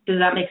in. Does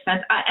that make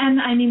sense?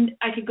 And I mean,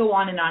 I could go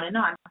on and on and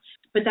on,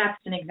 but that's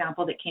an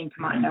example that came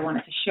to mind I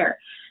wanted to share.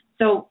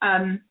 So,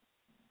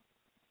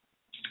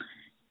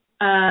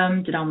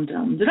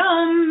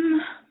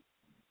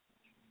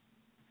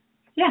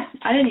 yeah,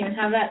 I didn't even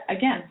have that.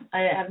 Again,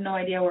 I have no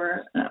idea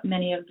where a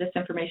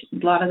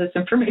lot of this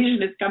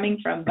information is coming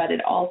from, but it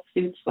all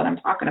suits what I'm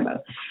talking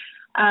about.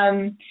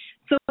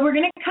 So we're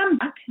going to come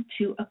back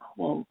to a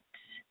quote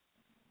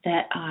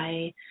that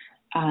I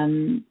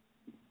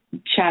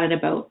chatted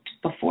about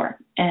before,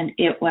 and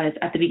it was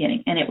at the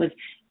beginning, and it was,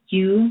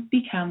 you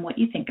become what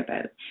you think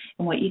about,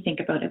 and what you think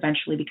about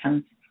eventually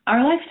becomes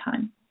our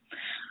lifetime.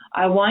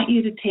 I want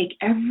you to take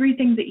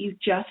everything that you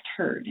just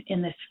heard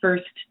in this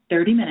first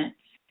 30 minutes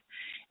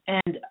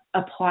and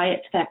apply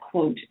it to that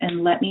quote,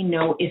 and let me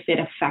know if it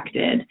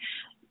affected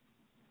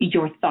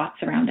your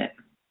thoughts around it.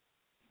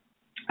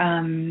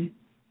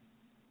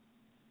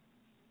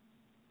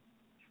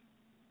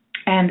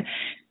 And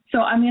so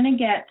I'm going to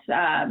get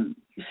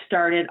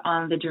started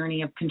on the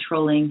journey of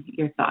controlling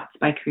your thoughts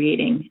by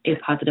creating a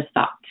positive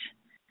thought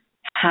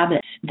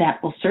habit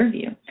that will serve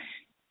you.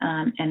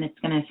 And it's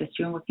going to assist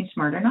you in working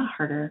smarter, not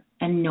harder,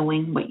 and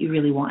knowing what you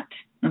really want.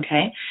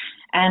 Okay?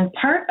 And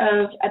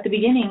at the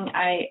beginning,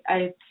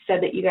 I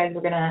said that you guys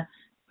were going to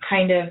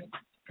kind of,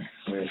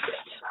 where is it?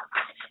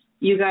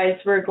 You guys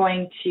were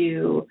going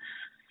to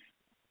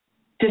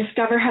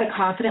discover how to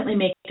confidently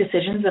make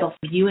decisions that'll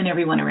serve you and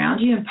everyone around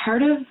you. And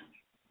part of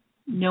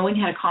knowing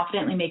how to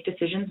confidently make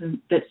decisions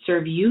that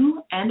serve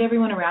you and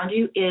everyone around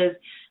you is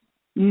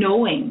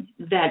knowing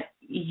that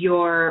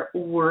you're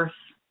worth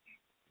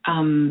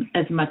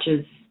as much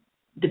as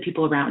the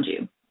people around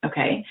you,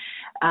 okay?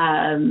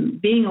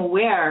 Being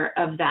aware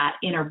of that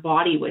inner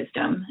body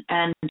wisdom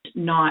and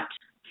not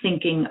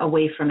thinking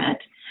away from it,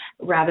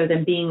 rather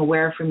than being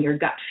aware from your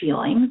gut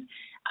feelings,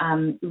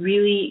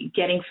 really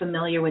getting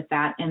familiar with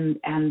that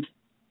and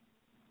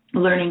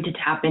learning to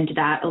tap into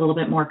that a little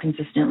bit more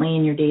consistently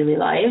in your daily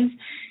lives.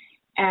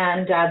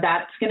 And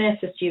that's going to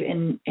assist you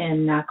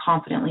in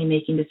confidently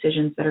making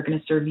decisions that are going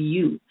to serve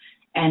you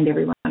and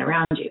everyone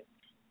around you.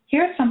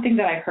 Here's something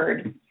that I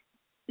heard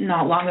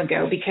not long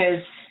ago,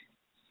 because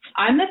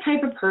I'm the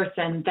type of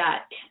person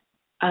that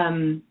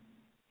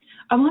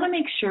I want to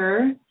make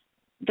sure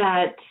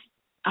that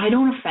I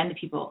don't offend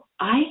people.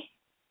 I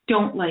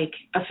don't like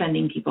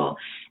offending people.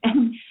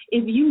 And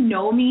if you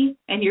know me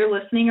and you're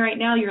listening right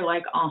now, you're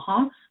like,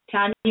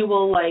 Tanya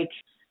will like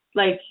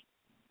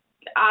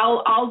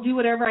I'll do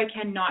whatever I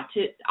can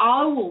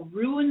I will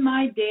ruin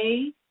my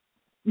day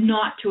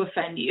not to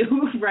offend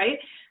you, right?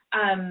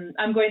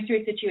 I'm going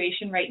through a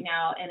situation right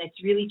now, and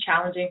it's really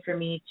challenging for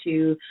me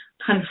to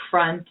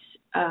confront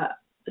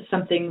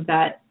something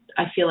that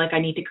I feel like I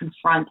need to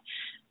confront,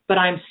 but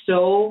I'm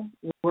so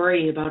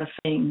worried about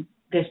offending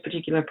this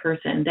particular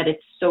person that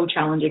it's so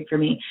challenging for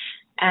me.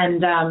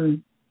 And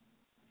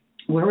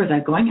where was I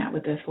going at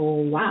with this?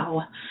 Oh,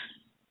 wow.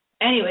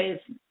 Anyways,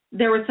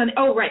 there was something.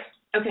 Oh, right.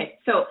 Okay.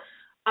 So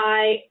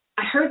I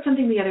heard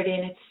something the other day,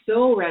 and it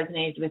so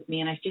resonated with me,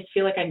 and I just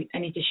feel like I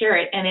need to share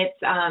it. And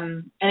it's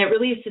and it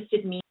really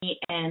assisted me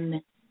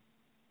in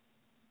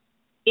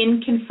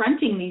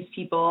confronting these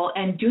people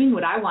and doing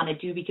what I want to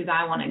do because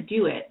I want to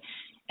do it,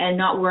 and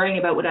not worrying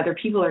about what other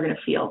people are going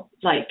to feel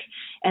like.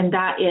 And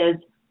that is,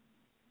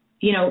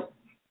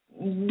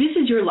 this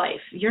is your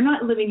life. You're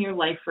not living your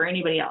life for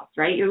anybody else,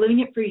 right? You're living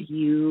it for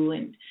you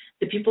and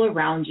the people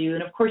around you.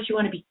 And of course you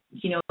want to be,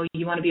 you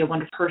want to be a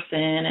wonderful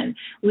person and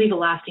leave a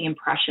lasting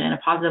impression, a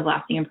positive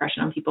lasting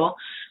impression on people.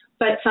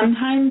 But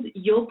sometimes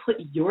you'll put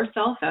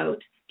yourself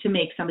out to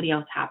make somebody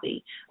else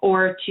happy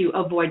or to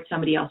avoid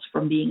somebody else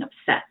from being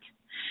upset.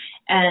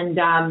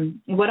 And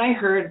what I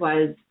heard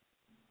was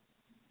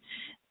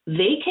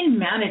they can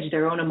manage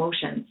their own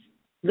emotions.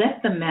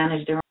 Let them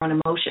manage their own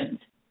emotions,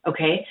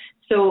 okay?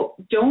 So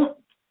don't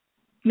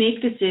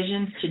make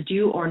decisions to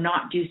do or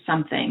not do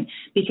something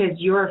because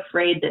you're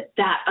afraid that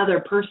that other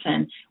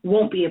person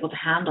won't be able to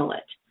handle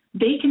it.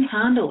 They can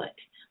handle it.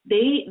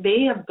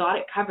 They have got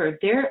it covered.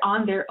 They're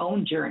on their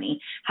own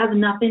journey. Has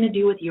nothing to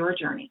do with your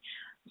journey.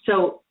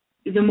 So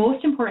the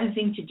most important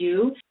thing to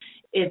do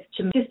is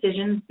to make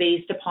decisions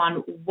based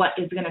upon what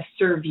is going to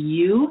serve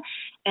you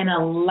and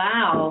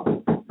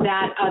allow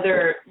the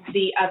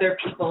other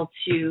people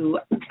to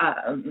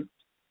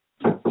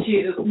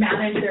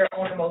manage their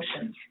own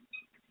emotions.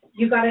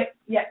 You got it?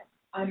 Yeah,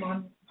 I'm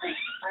on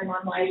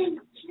live.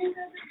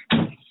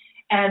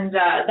 And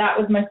that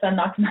was my son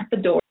knocking at the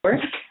door.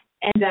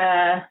 And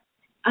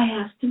I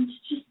asked him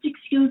to just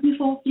excuse me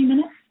for a few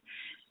minutes.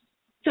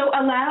 So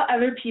allow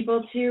other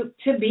people to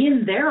be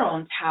in their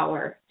own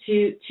tower,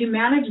 to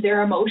manage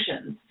their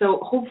emotions. So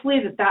hopefully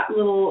that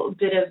little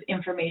bit of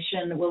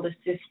information will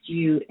assist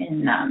you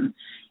in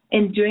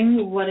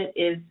doing what it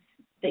is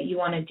that you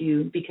want to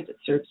do because it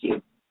serves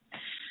you.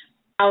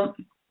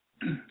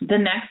 The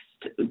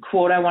next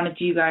quote I wanted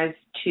you guys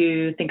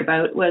to think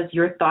about was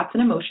your thoughts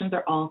and emotions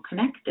are all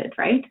connected,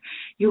 right?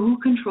 You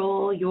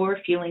control your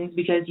feelings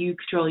because you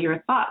control your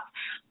thoughts.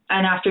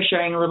 And after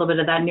sharing a little bit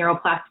of that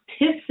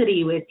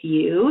neuroplasticity with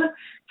you,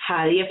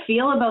 how do you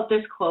feel about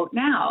this quote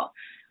now?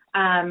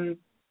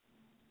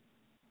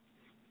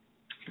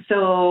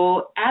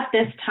 So at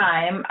this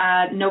time,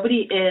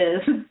 nobody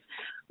is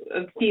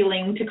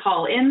feeling to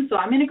call in. So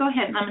I'm going to go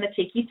ahead and I'm going to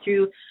take you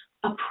through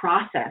a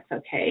process,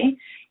 okay?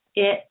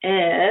 It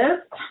is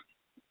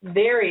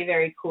very,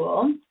 very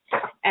cool.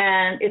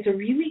 And it's a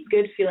really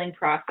good feeling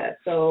process.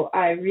 So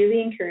I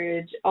really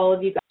encourage all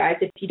of you guys,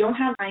 if you don't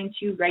have time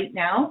to right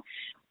now,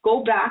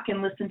 go back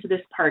and listen to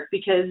this part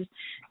because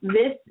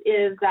this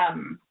is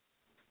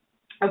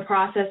a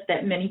process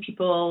that many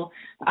people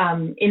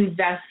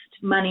invest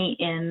money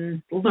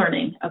in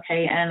learning,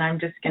 okay? And I'm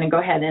just going to go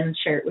ahead and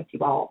share it with you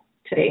all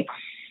today.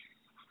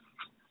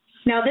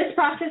 Now, this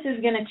process is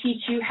going to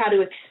teach you how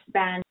to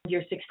expand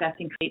your success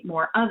and create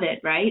more of it,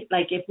 right?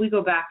 Like if we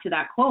go back to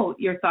that quote,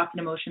 your thoughts and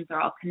emotions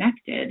are all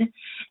connected.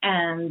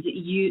 And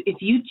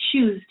if you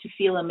choose to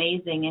feel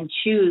amazing and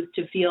choose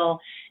to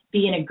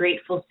be in a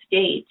grateful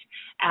state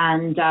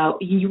and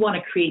you want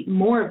to create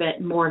more of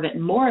it,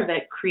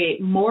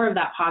 create more of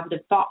that positive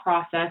thought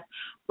process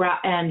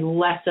and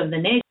less of the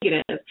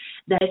negative,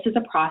 this is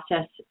a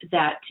process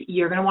that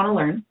you're going to want to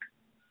learn.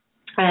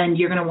 And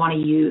you're going to want to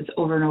use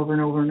over and over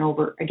and over and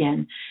over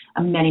again,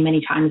 many,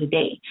 many times a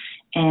day.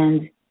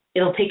 And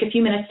it'll take a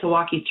few minutes to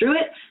walk you through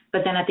it,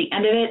 but then at the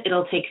end of it,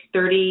 it'll take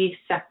 30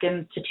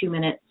 seconds to 2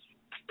 minutes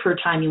per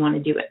time you want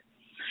to do it.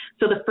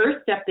 So the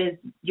first step is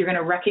you're going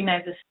to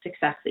recognize the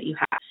success that you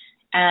have.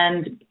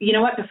 And you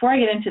know what? Before I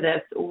get into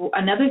this,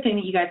 another thing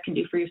that you guys can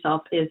do for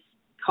yourself is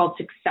called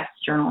success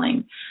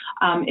journaling.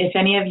 If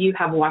any of you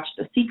have watched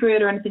The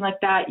Secret or anything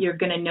like that, you're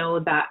going to know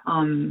that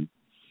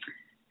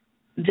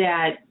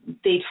that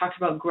they talked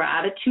about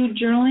gratitude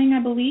journaling,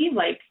 I believe,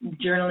 like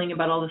journaling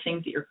about all the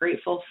things that you're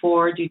grateful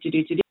for, do.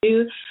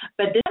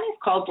 But this one is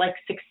called like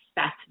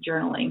success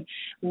journaling.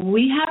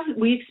 We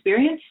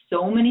experience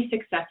so many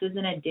successes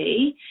in a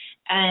day,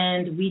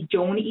 and we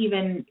don't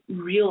even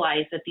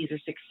realize that these are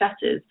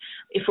successes.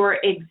 If, for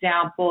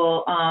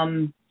example,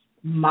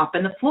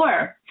 mopping the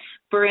floor.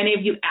 For any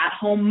of you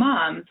at-home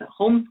moms,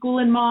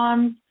 homeschooling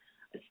moms,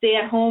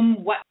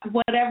 stay-at-home,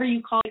 whatever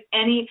you call it,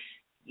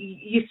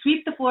 you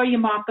sweep the floor, you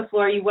mop the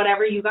floor, you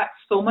got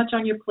so much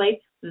on your plate.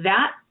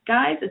 That,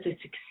 guys, is a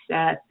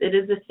success. It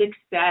is a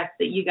success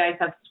that you guys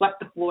have swept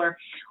the floor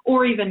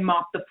or even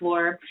mopped the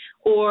floor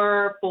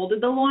or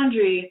folded the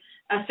laundry.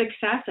 A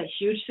success, a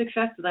huge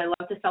success that I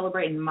love to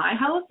celebrate in my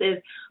house is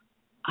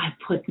I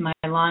put my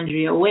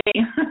laundry away.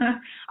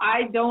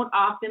 I don't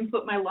often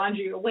put my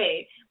laundry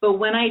away, but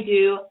when I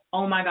do,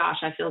 oh my gosh,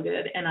 I feel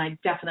good, and I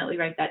definitely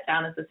write that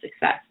down as a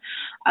success.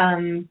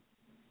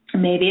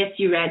 Maybe it's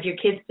you read your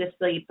kids to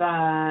sleep,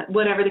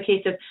 whatever the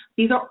case is.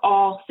 These are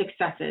all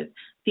successes.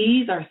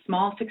 These are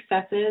small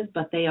successes,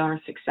 but they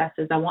are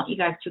successes. I want you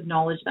guys to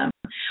acknowledge them.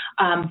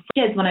 For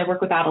kids, when I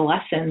work with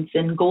adolescents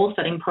in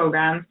goal-setting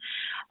programs,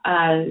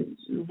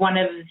 one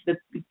of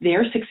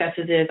their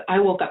successes is I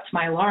woke up to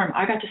my alarm.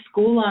 I got to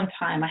school on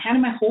time. I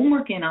handed my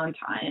homework in on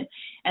time,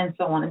 and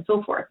so on and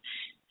so forth.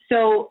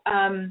 So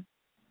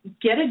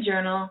get a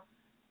journal.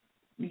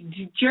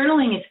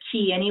 Journaling is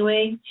key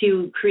anyway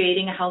to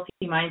creating a healthy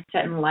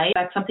mindset in life.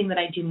 That's something that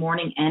I do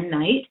morning and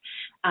night,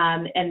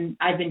 and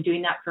I've been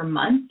doing that for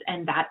months,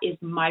 and that is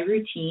my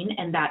routine,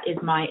 and that is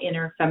my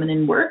inner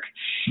feminine work.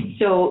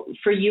 So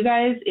for you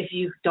guys, if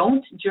you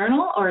don't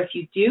journal or if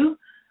you do,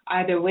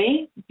 either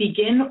way,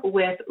 begin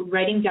with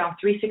writing down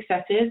 3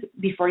 successes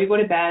before you go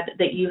to bed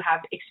that you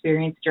have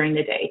experienced during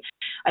the day.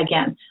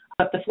 Again,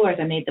 up the floors,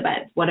 I made the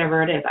bed,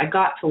 whatever it is. I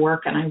got to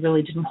work and I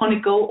really didn't want to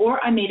go,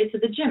 or I made it to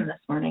the gym this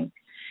morning.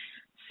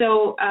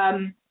 So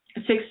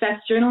Success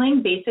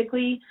journaling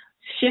basically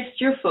shifts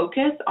your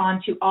focus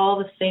onto all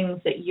the things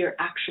that you're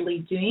actually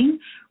doing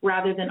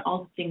rather than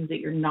all the things that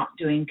you're not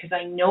doing. Because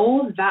I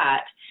know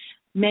that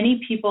many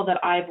people that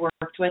I've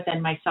worked with,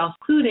 and myself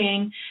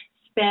including,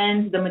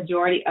 spend the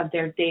majority of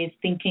their days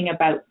thinking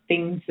about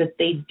things that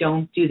they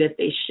don't do that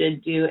they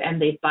should do, and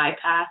they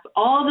bypass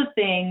all the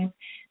things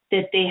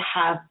that they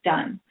have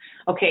done.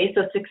 Okay,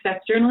 so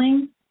success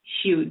journaling,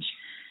 huge.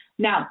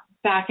 Now,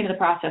 back into the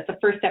process. The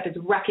first step is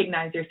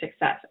recognize your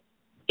success.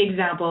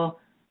 Example,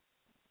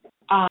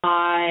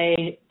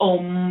 I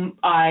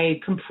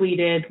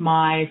completed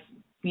my,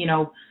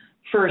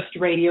 first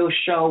radio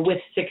show with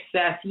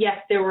success. Yes,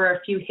 there were a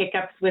few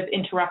hiccups with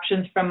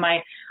interruptions from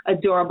my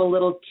adorable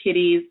little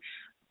kitties,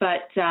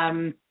 but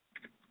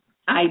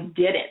I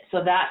did it.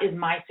 So that is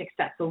my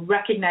success. So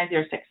recognize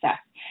your success.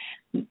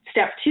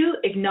 Step 2,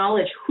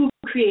 acknowledge who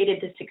created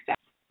the success.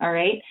 All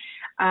right.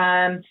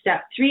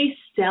 Step 3,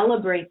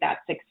 celebrate that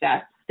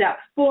success. Step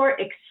 4,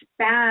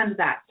 expand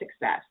that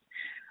success.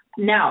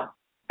 Now,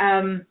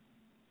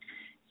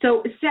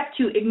 so step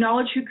 2,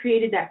 acknowledge who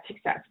created that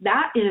success.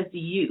 That is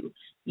you.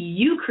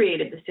 You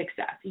created the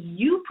success.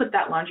 You put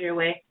that laundry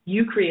away.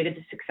 You created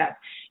the success.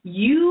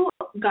 You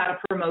got a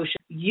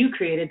promotion. You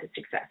created the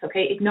success.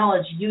 Okay,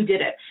 acknowledge you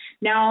did it.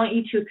 Now I want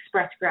you to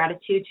express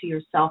gratitude to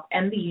yourself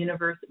and the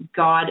universe,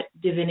 God,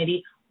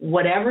 divinity,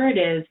 whatever it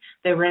is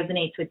that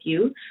resonates with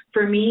you.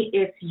 For me,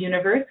 it's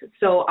universe.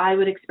 So I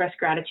would express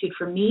gratitude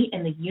for me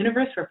and the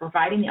universe for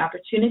providing the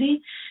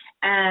opportunity.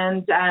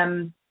 And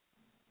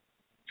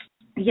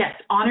yes,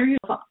 honor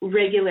yourself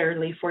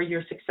regularly for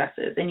your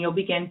successes, and you'll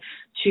begin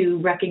to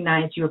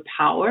recognize your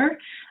power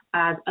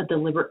as a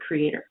deliberate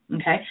creator,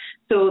 okay?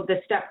 So the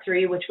step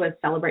 3, which was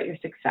celebrate your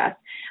success,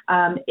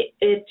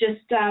 it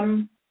just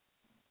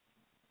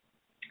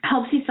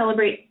helps you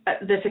celebrate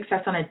the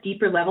success on a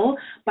deeper level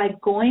by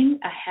going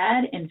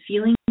ahead and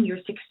feeling your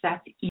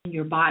success in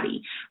your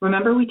body.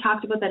 Remember, we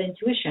talked about that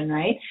intuition,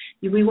 right?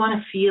 We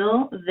want to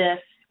feel this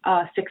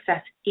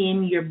success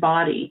in your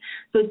body.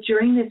 So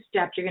during this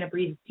step, you're going to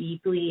breathe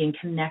deeply and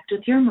connect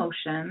with your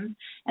emotions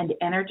and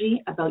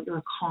energy about your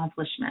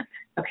accomplishment,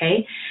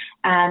 okay?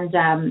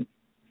 And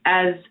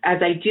as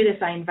I do this,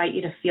 I invite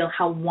you to feel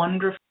how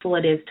wonderful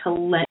it is to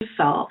let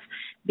yourself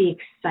be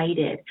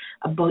excited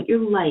about your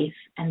life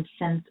and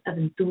sense of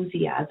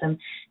enthusiasm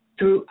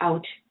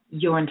throughout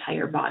your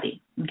entire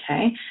body,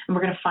 okay? And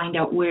we're going to find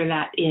out where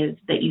that is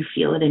that you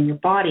feel it in your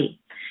body.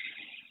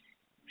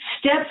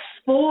 Step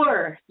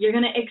 4, you're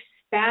going to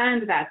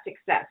expand that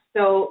success.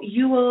 So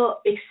you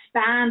will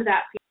expand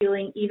that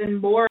feeling even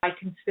more by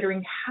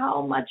considering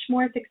how much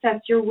more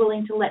success you're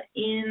willing to let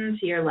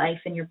into your life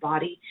and your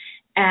body,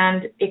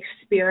 and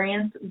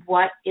experience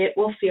what it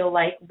will feel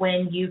like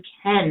when you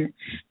can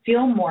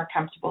feel more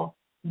comfortable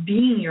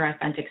being your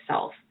authentic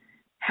self,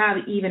 have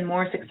even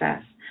more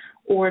success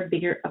or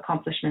bigger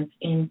accomplishments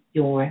in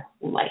your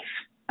life.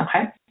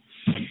 Okay?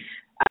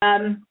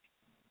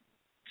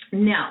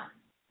 Now,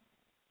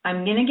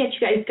 I'm going to get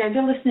you guys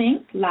are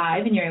listening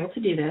live and you're able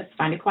to do this.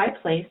 Find a quiet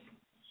place.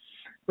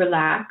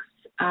 Relax.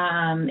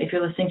 If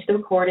you're listening to the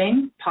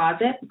recording,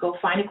 pause it. Go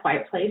find a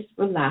quiet place.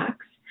 Relax.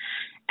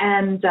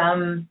 And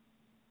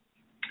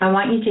I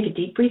want you to take a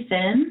deep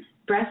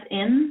breath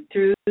in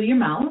through your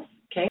mouth,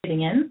 okay,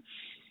 breathing in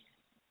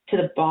to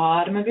the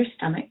bottom of your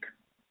stomach,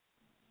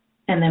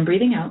 and then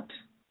breathing out.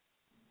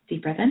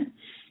 Deep breath in,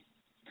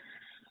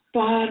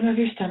 bottom of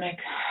your stomach,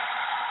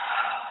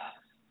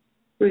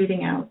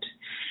 breathing out.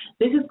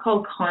 This is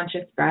called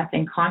conscious breath,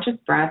 and conscious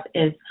breath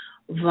is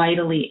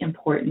vitally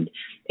important.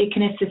 It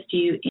can assist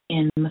you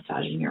in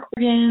massaging your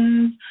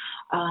organs,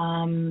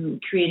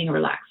 creating a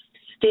relaxed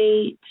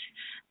state.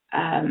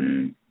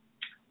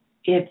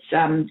 It's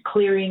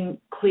clearing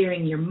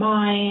your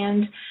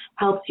mind,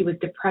 helps you with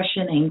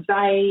depression,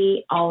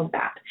 anxiety, all of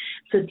that.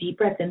 So deep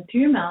breath in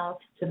through your mouth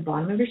to the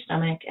bottom of your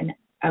stomach and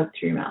out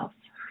through your mouth.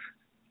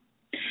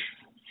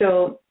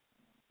 So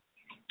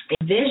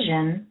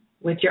envision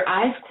with your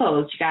eyes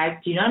closed. You guys,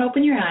 do not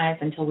open your eyes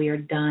until we are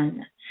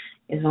done.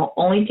 It will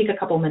only take a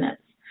couple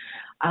minutes.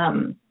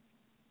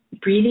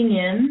 Breathing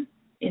in,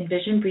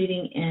 envision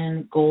breathing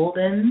in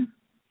golden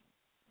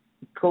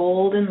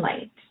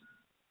light.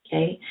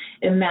 Okay,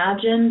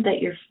 imagine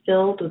that you're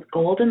filled with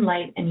golden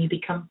light and you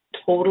become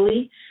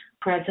totally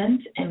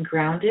present and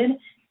grounded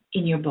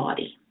in your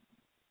body,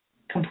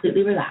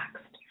 completely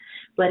relaxed,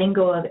 letting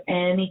go of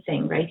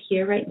anything right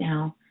here, right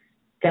now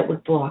that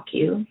would block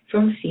you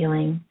from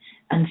feeling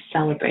and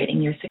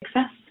celebrating your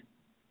success.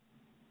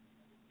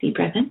 Deep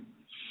breath in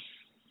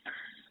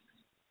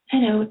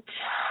and out.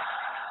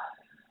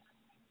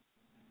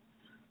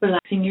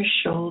 Relaxing your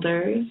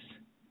shoulders,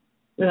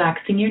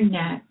 relaxing your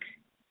neck,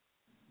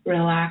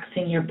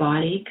 relaxing your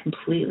body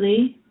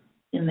completely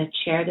in the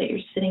chair that you're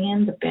sitting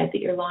in, the bed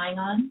that you're lying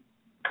on,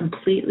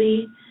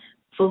 completely,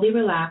 fully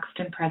relaxed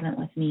and present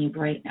with me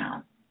right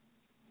now.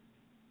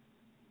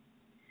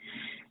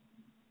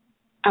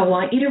 I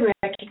want you to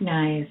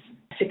recognize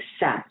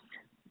success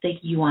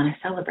that you want to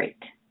celebrate,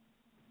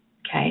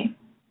 okay?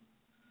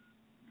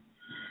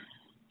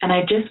 And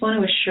I just want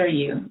to assure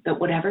you that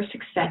whatever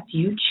success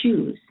you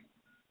choose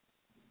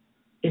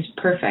is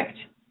perfect,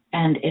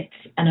 and it's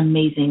an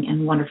amazing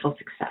and wonderful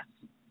success.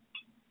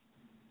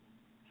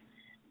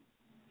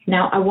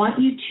 Now, I want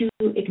you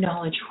to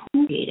acknowledge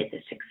who created the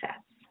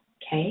success,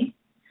 okay?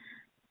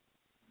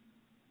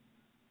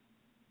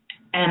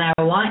 And I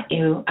want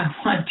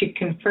to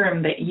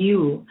confirm that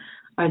you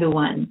are the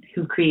one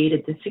who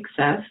created the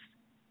success,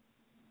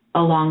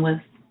 along with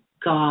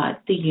God,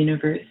 the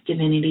universe,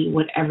 divinity,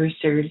 whatever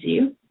serves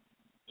you.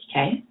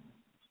 Okay?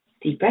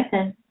 Deep breath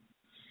in.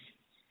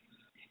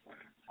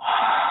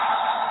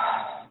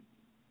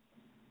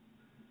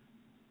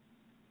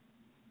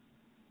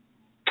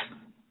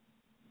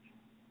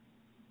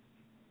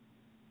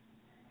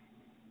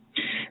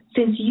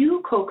 Since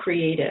you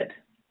co-created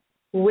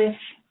with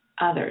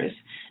others,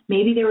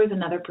 maybe there was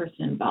another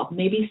person involved,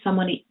 maybe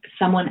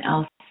someone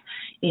else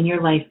in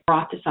your life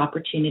brought this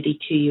opportunity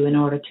to you in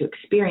order to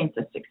experience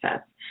this success.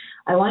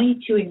 I want you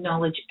to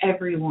acknowledge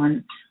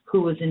everyone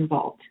who was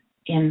involved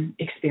in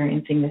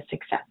experiencing this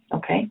success,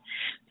 okay?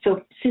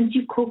 So since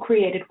you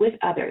co-created with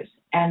others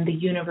and the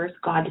universe,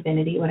 God,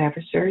 divinity,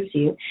 whatever serves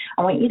you,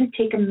 I want you to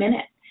take a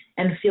minute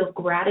and feel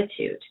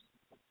gratitude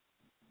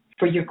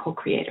for your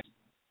co-creator.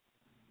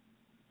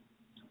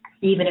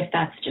 Even if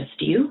that's just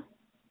you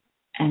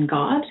and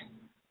God,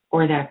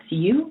 or that's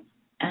you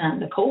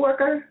and the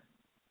coworker,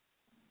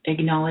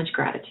 acknowledge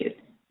gratitude,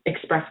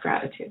 express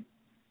gratitude.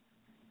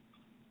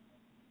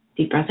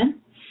 Deep breath in.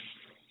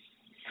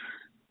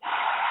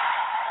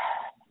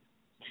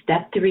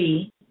 Step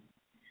 3,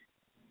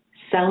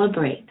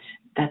 celebrate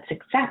that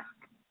success,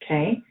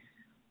 okay?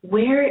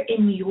 Where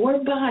in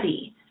your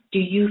body do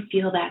you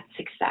feel that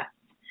success?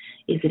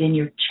 Is it in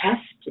your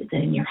chest? Is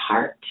it in your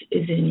heart?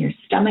 Is it in your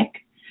stomach?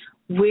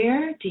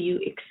 Where do you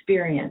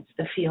experience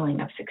the feeling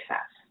of success?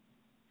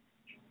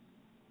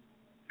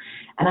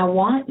 And I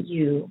want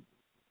you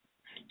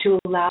to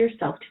allow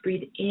yourself to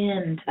breathe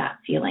into that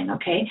feeling,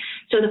 okay?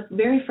 So the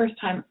very first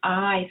time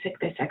I took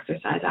this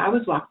exercise, I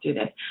was walked through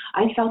this,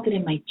 I felt it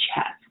in my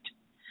chest.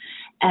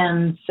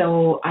 And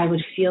so I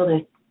would feel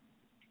this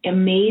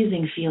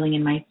amazing feeling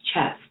in my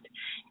chest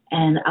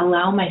and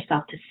allow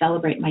myself to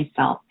celebrate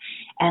myself.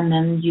 And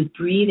then you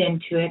breathe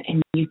into it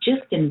and you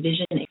just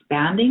envision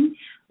expanding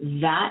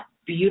that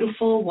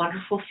beautiful,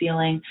 wonderful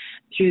feeling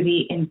through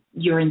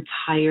your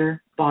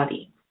entire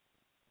body.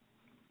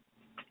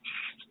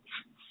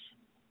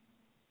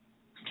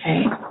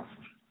 Okay?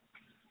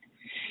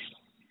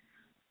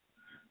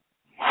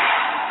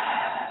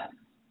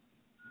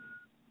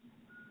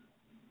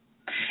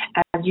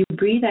 As you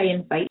breathe, I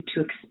invite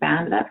you to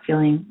expand that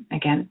feeling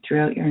again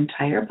throughout your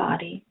entire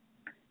body.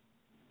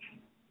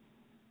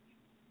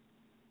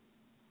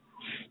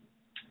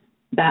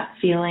 That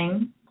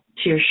feeling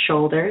to your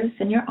shoulders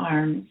and your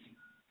arms.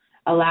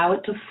 Allow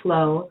it to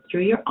flow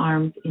through your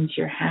arms into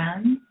your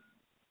hands.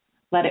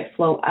 Let it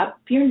flow up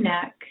your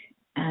neck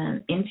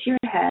and into your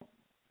head,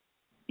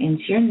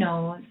 into your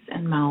nose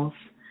and mouth.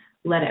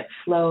 Let it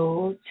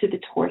flow to the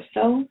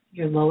torso,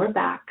 your lower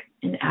back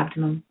and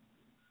abdomen.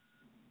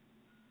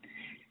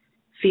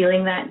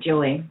 Feeling that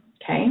joy,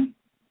 okay?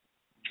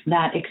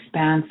 That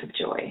expansive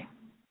joy.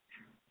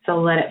 So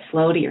let it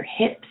flow to your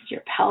hips,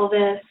 your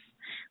pelvis.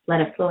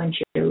 Let it flow into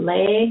your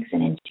legs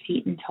and into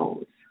feet and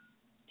toes.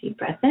 Deep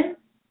breath in.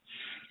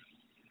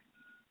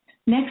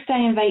 Next, I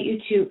invite you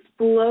to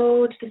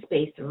flow to the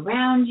space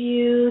around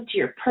you, to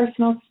your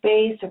personal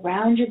space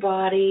around your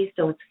body,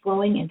 so it's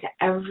flowing into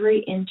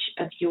every inch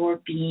of your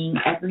being,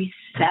 every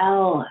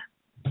cell.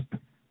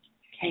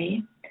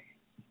 Okay?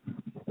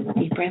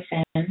 Deep breath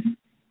in.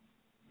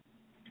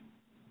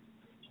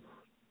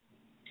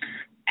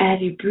 As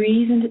you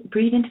breathe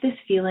into this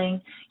feeling,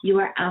 you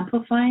are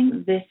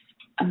amplifying this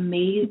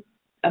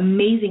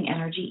amazing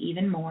energy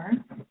even more.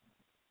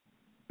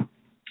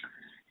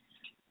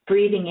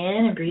 Breathing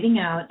in and breathing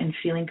out and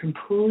feeling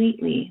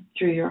completely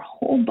through your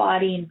whole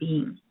body and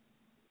being.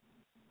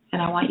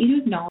 And I want you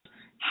to acknowledge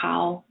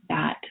how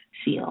that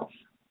feels.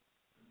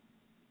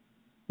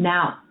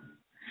 Now,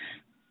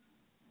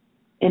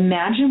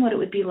 imagine what it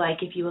would be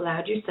like if you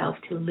allowed yourself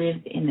to live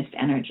in this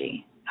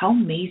energy. How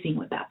amazing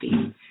would that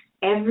be?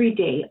 Every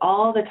day,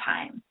 all the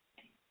time.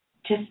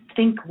 Just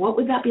think, what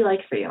would that be like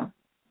for you?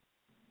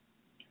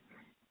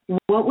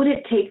 What would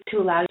it take to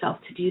allow yourself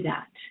to do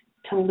that?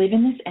 To live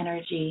in this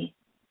energy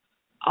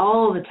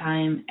all the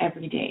time,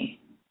 every day.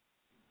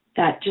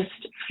 That just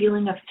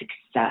feeling of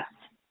success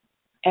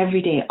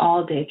every day,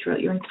 all day,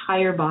 throughout your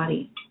entire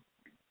body.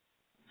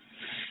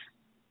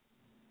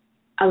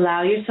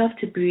 Allow yourself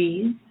to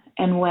breathe,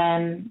 and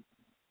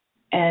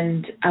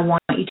I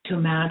want you to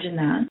imagine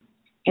that.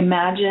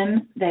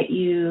 Imagine that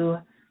you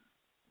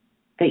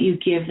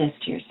give this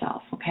to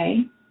yourself, okay?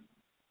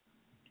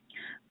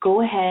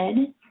 Go ahead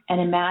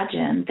and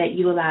imagine that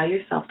you allow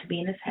yourself to be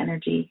in this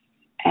energy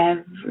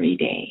every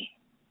day.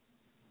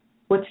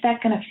 What's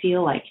that going to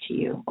feel like to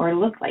you or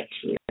look like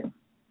to you?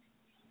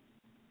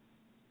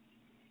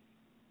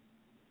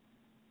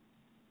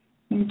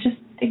 And just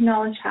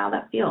acknowledge how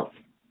that feels.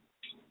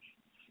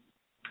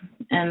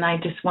 And I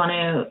just want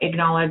to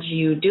acknowledge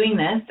you doing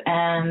this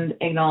and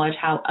acknowledge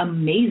how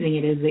amazing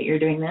it is that you're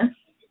doing this.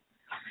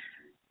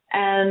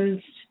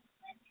 And,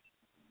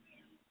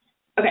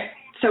 okay,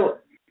 so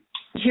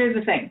here's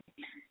the thing.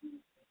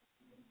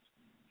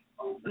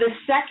 The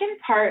second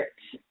part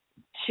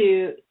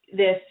to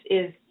this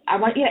is I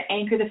want you to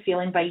anchor the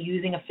feeling by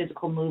using a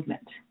physical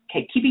movement.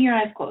 Okay, keeping your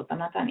eyes closed. I'm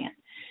not done yet.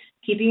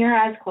 Keeping your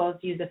eyes closed,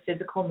 use a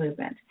physical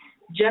movement.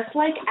 Just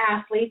like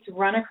athletes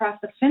run across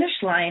the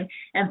finish line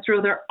and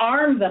throw their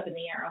arms up in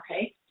the air,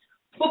 okay?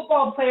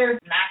 Football players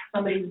smack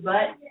somebody's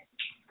butt.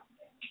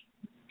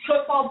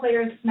 Football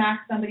players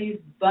smack somebody's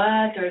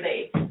butt, or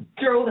they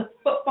throw the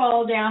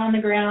football down on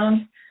the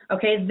ground.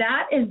 Okay,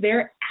 that is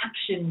their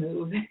action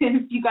move.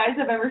 If you guys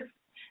have ever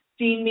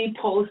seen me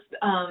post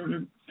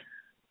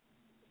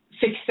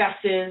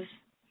successes,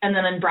 and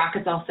then in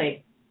brackets I'll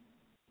say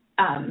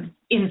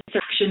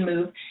action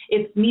move,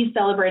 it's me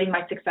celebrating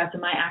my success,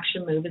 and my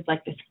action move is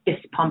like this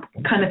fist pump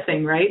kind of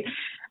thing, right?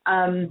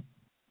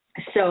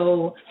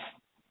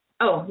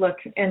 Look,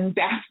 and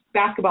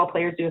basketball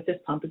players do a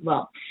fist pump as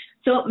well.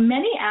 So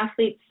many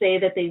athletes say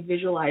that they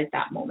visualize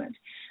that moment.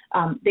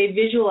 They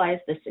visualize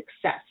the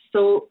success.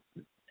 So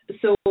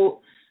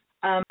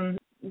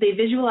they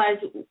visualize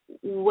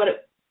what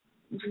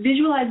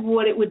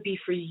it would be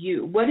for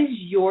you. What is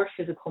your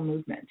physical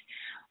movement?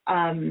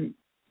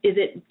 Is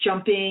it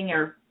jumping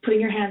or putting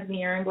your hands in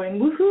the air and going,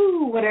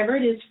 woohoo, whatever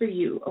it is for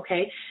you,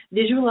 okay?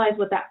 Visualize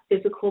what that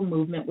physical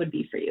movement would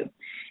be for you.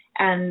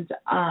 And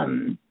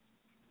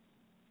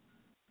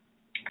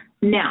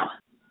now,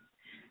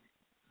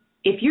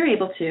 if you're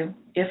able to,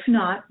 if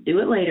not, do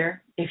it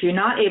later. If you're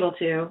not able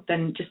to,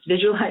 then just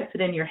visualize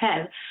it in your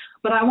head.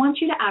 But I want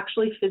you to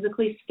actually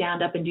physically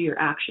stand up and do your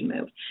action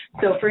move.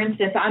 So, for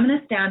instance, I'm going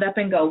to stand up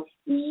and go,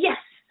 yes,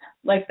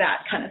 like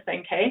that kind of thing,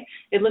 okay?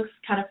 It looks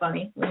kind of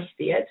funny when you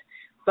see it,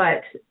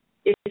 but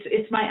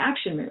it's my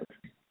action move.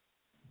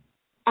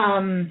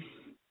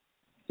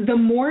 The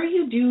more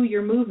you do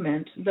your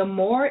movement, the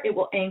more it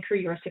will anchor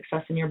your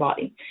success in your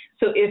body.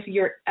 So if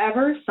you're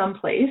ever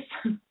someplace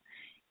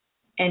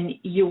and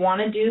you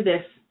want to do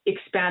this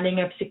expanding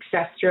of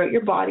success throughout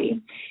your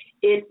body,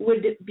 it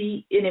wouldn't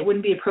be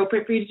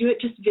appropriate for you to do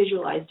it. Just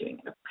visualize doing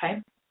it, okay?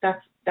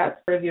 That's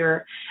part of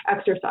your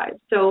exercise.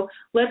 So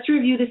let's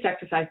review this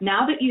exercise.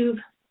 Now that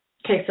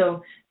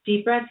so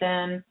deep breath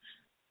in,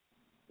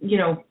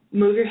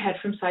 move your head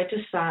from side to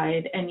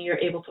side, and you're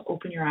able to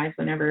open your eyes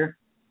whenever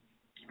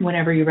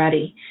you're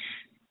ready.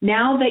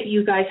 Now that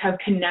you guys have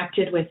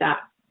connected with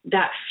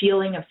that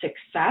feeling of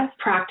success,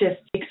 practice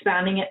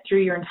expanding it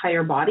through your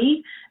entire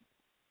body.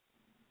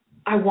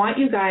 I want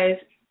you guys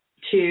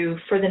to,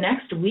 for the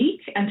next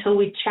week, until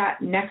we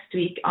chat next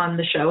week on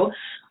the show,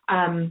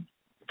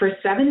 for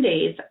 7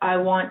 days, I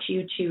want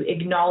you to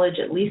acknowledge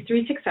at least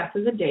 3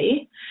 successes a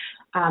day,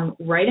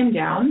 write them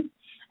down.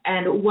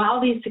 And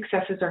while these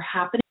successes are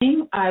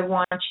happening, I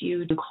want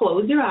you to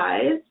close your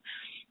eyes.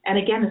 And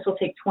again, this will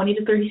take 20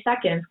 to 30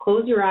 seconds.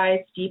 Close your eyes,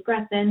 deep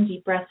breath in,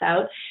 deep breath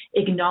out.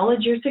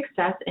 Acknowledge your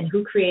success and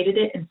who created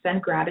it, and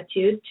send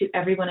gratitude to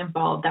everyone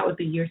involved. That would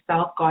be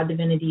yourself, God,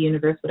 divinity,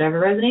 universe,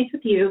 whatever resonates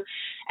with you,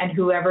 and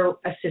whoever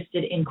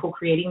assisted in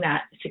co-creating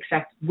that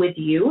success with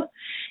you.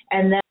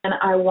 And then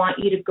I want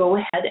you to go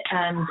ahead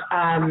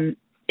and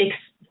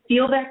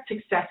feel that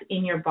success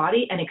in your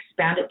body and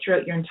expand it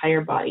throughout your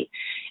entire body.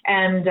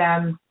 And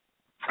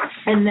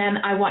then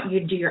I want you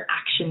to do your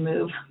action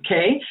move,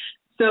 okay?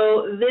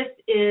 So this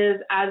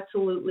is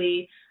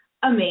absolutely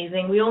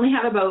amazing. We only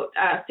have about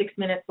 6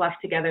 minutes left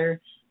together.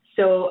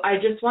 So I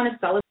just want to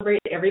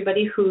celebrate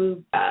everybody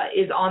who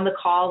is on the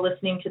call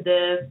listening to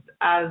this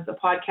as a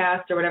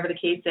podcast or whatever the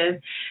case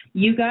is.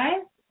 You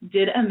guys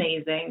did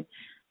amazing.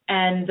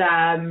 And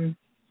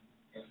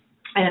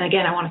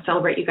again, I want to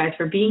celebrate you guys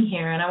for being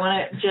here, and I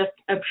want to just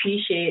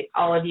appreciate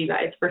all of you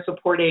guys for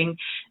supporting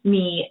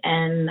me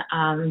and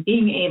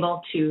being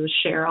able to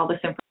share all this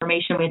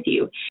information with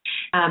you.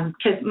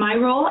 Because my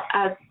role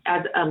as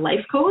a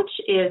life coach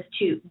is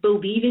to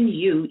believe in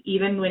you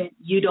even when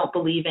you don't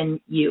believe in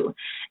you.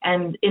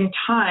 And in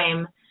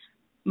time,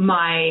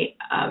 my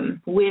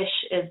wish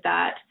is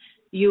that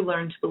you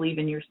learn to believe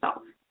in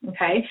yourself.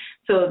 Okay,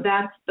 so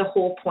that's the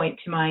whole point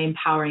to my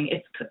empowering.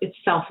 It's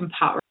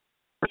self-empowerment.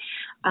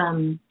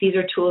 These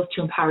are tools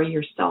to empower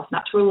yourself,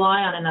 not to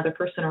rely on another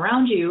person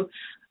around you,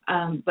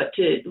 but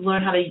to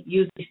learn how to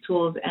use these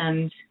tools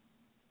and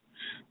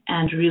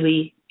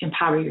really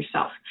empower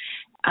yourself.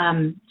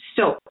 Like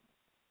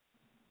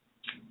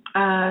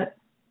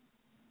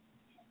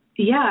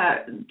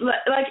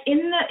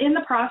in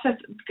the process,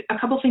 a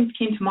couple things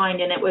came to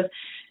mind, and it was,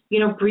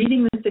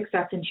 breathing the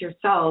success into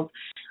yourself.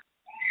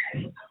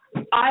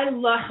 I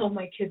love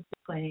my kids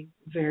are playing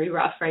very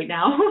rough right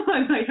now. I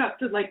might have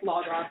to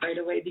log off right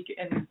away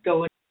and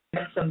go and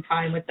spend some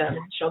time with them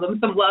and show them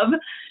some love.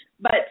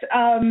 But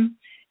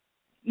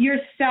Your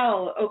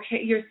cells.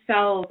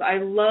 I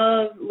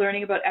love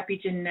learning about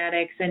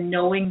epigenetics and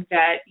knowing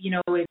that,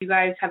 if you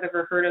guys have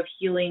ever heard of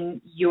healing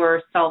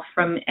yourself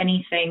from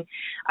anything,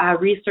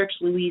 research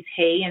Louise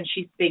Hay, and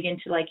she's big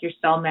into like your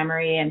cell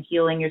memory and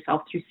healing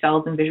yourself through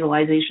cells and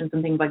visualizations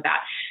and things like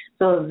that.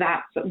 So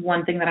that's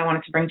one thing that I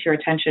wanted to bring to your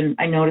attention.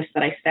 I noticed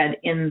that I said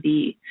in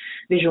the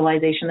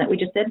visualization that we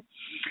just did.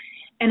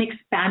 And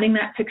expanding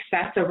that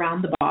success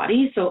around the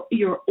body. So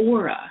your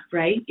aura,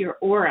 right? Your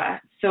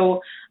aura.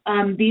 So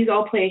these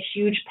all play a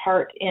huge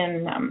part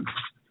in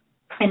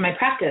my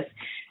practice.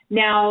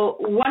 Now,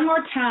 one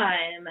more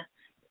time,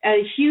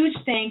 a huge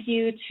thank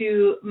you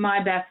to my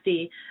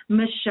bestie,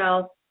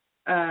 Michelle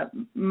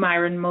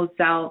Myron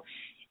Moselle,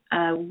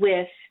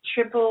 with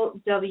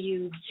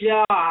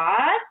www.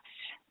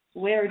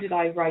 Where did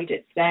I write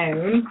it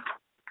down?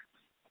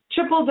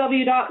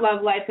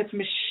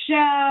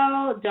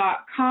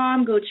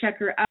 www.lovelifewithmichelle.com. Go check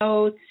her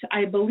out.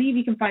 I believe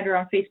you can find her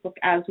on Facebook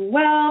as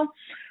well.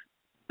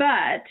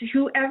 But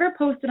whoever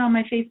posted on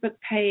my Facebook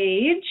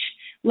page,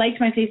 liked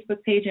my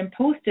Facebook page and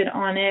posted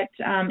on it,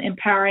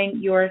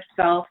 Empowering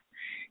Yourself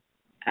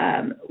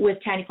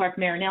with Tanya Clark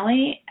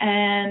Marinelli,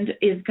 and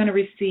is going to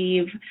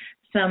receive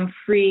some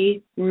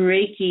free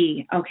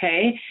Reiki,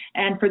 okay?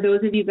 And for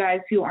those of you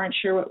guys who aren't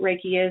sure what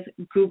Reiki is,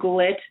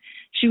 Google it.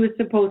 She was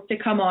supposed to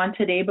come on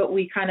today, but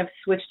we kind of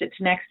switched it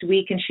to next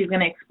week, and she's going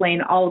to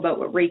explain all about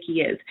what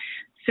Reiki is.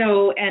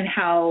 So, and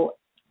how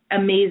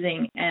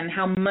amazing and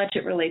how much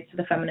it relates to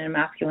the feminine and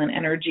masculine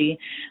energy.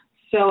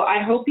 So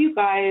I hope you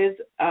guys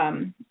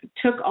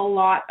took a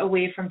lot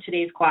away from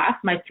today's class.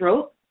 My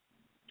throat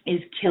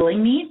is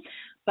killing me,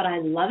 but I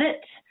love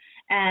it.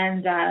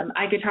 And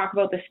I could talk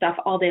about this stuff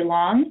all day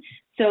long.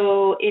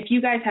 So if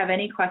you guys have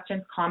any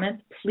questions,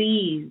 comments,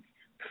 please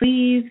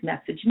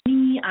message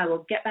me. I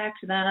will get back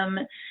to them.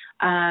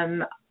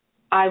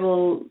 I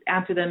will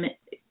answer them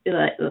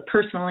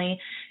personally.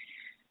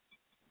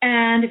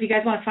 And if you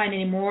guys want to find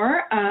any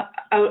more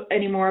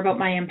about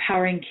my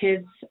Empowering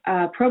Kids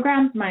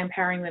programs, my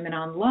Empowering Women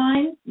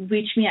Online,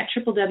 reach me at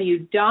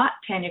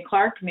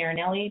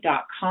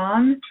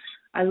www.TanyaClarkMarinelli.com.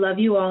 I love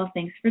you all.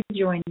 Thanks for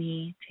joining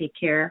me. Take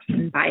care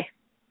and bye.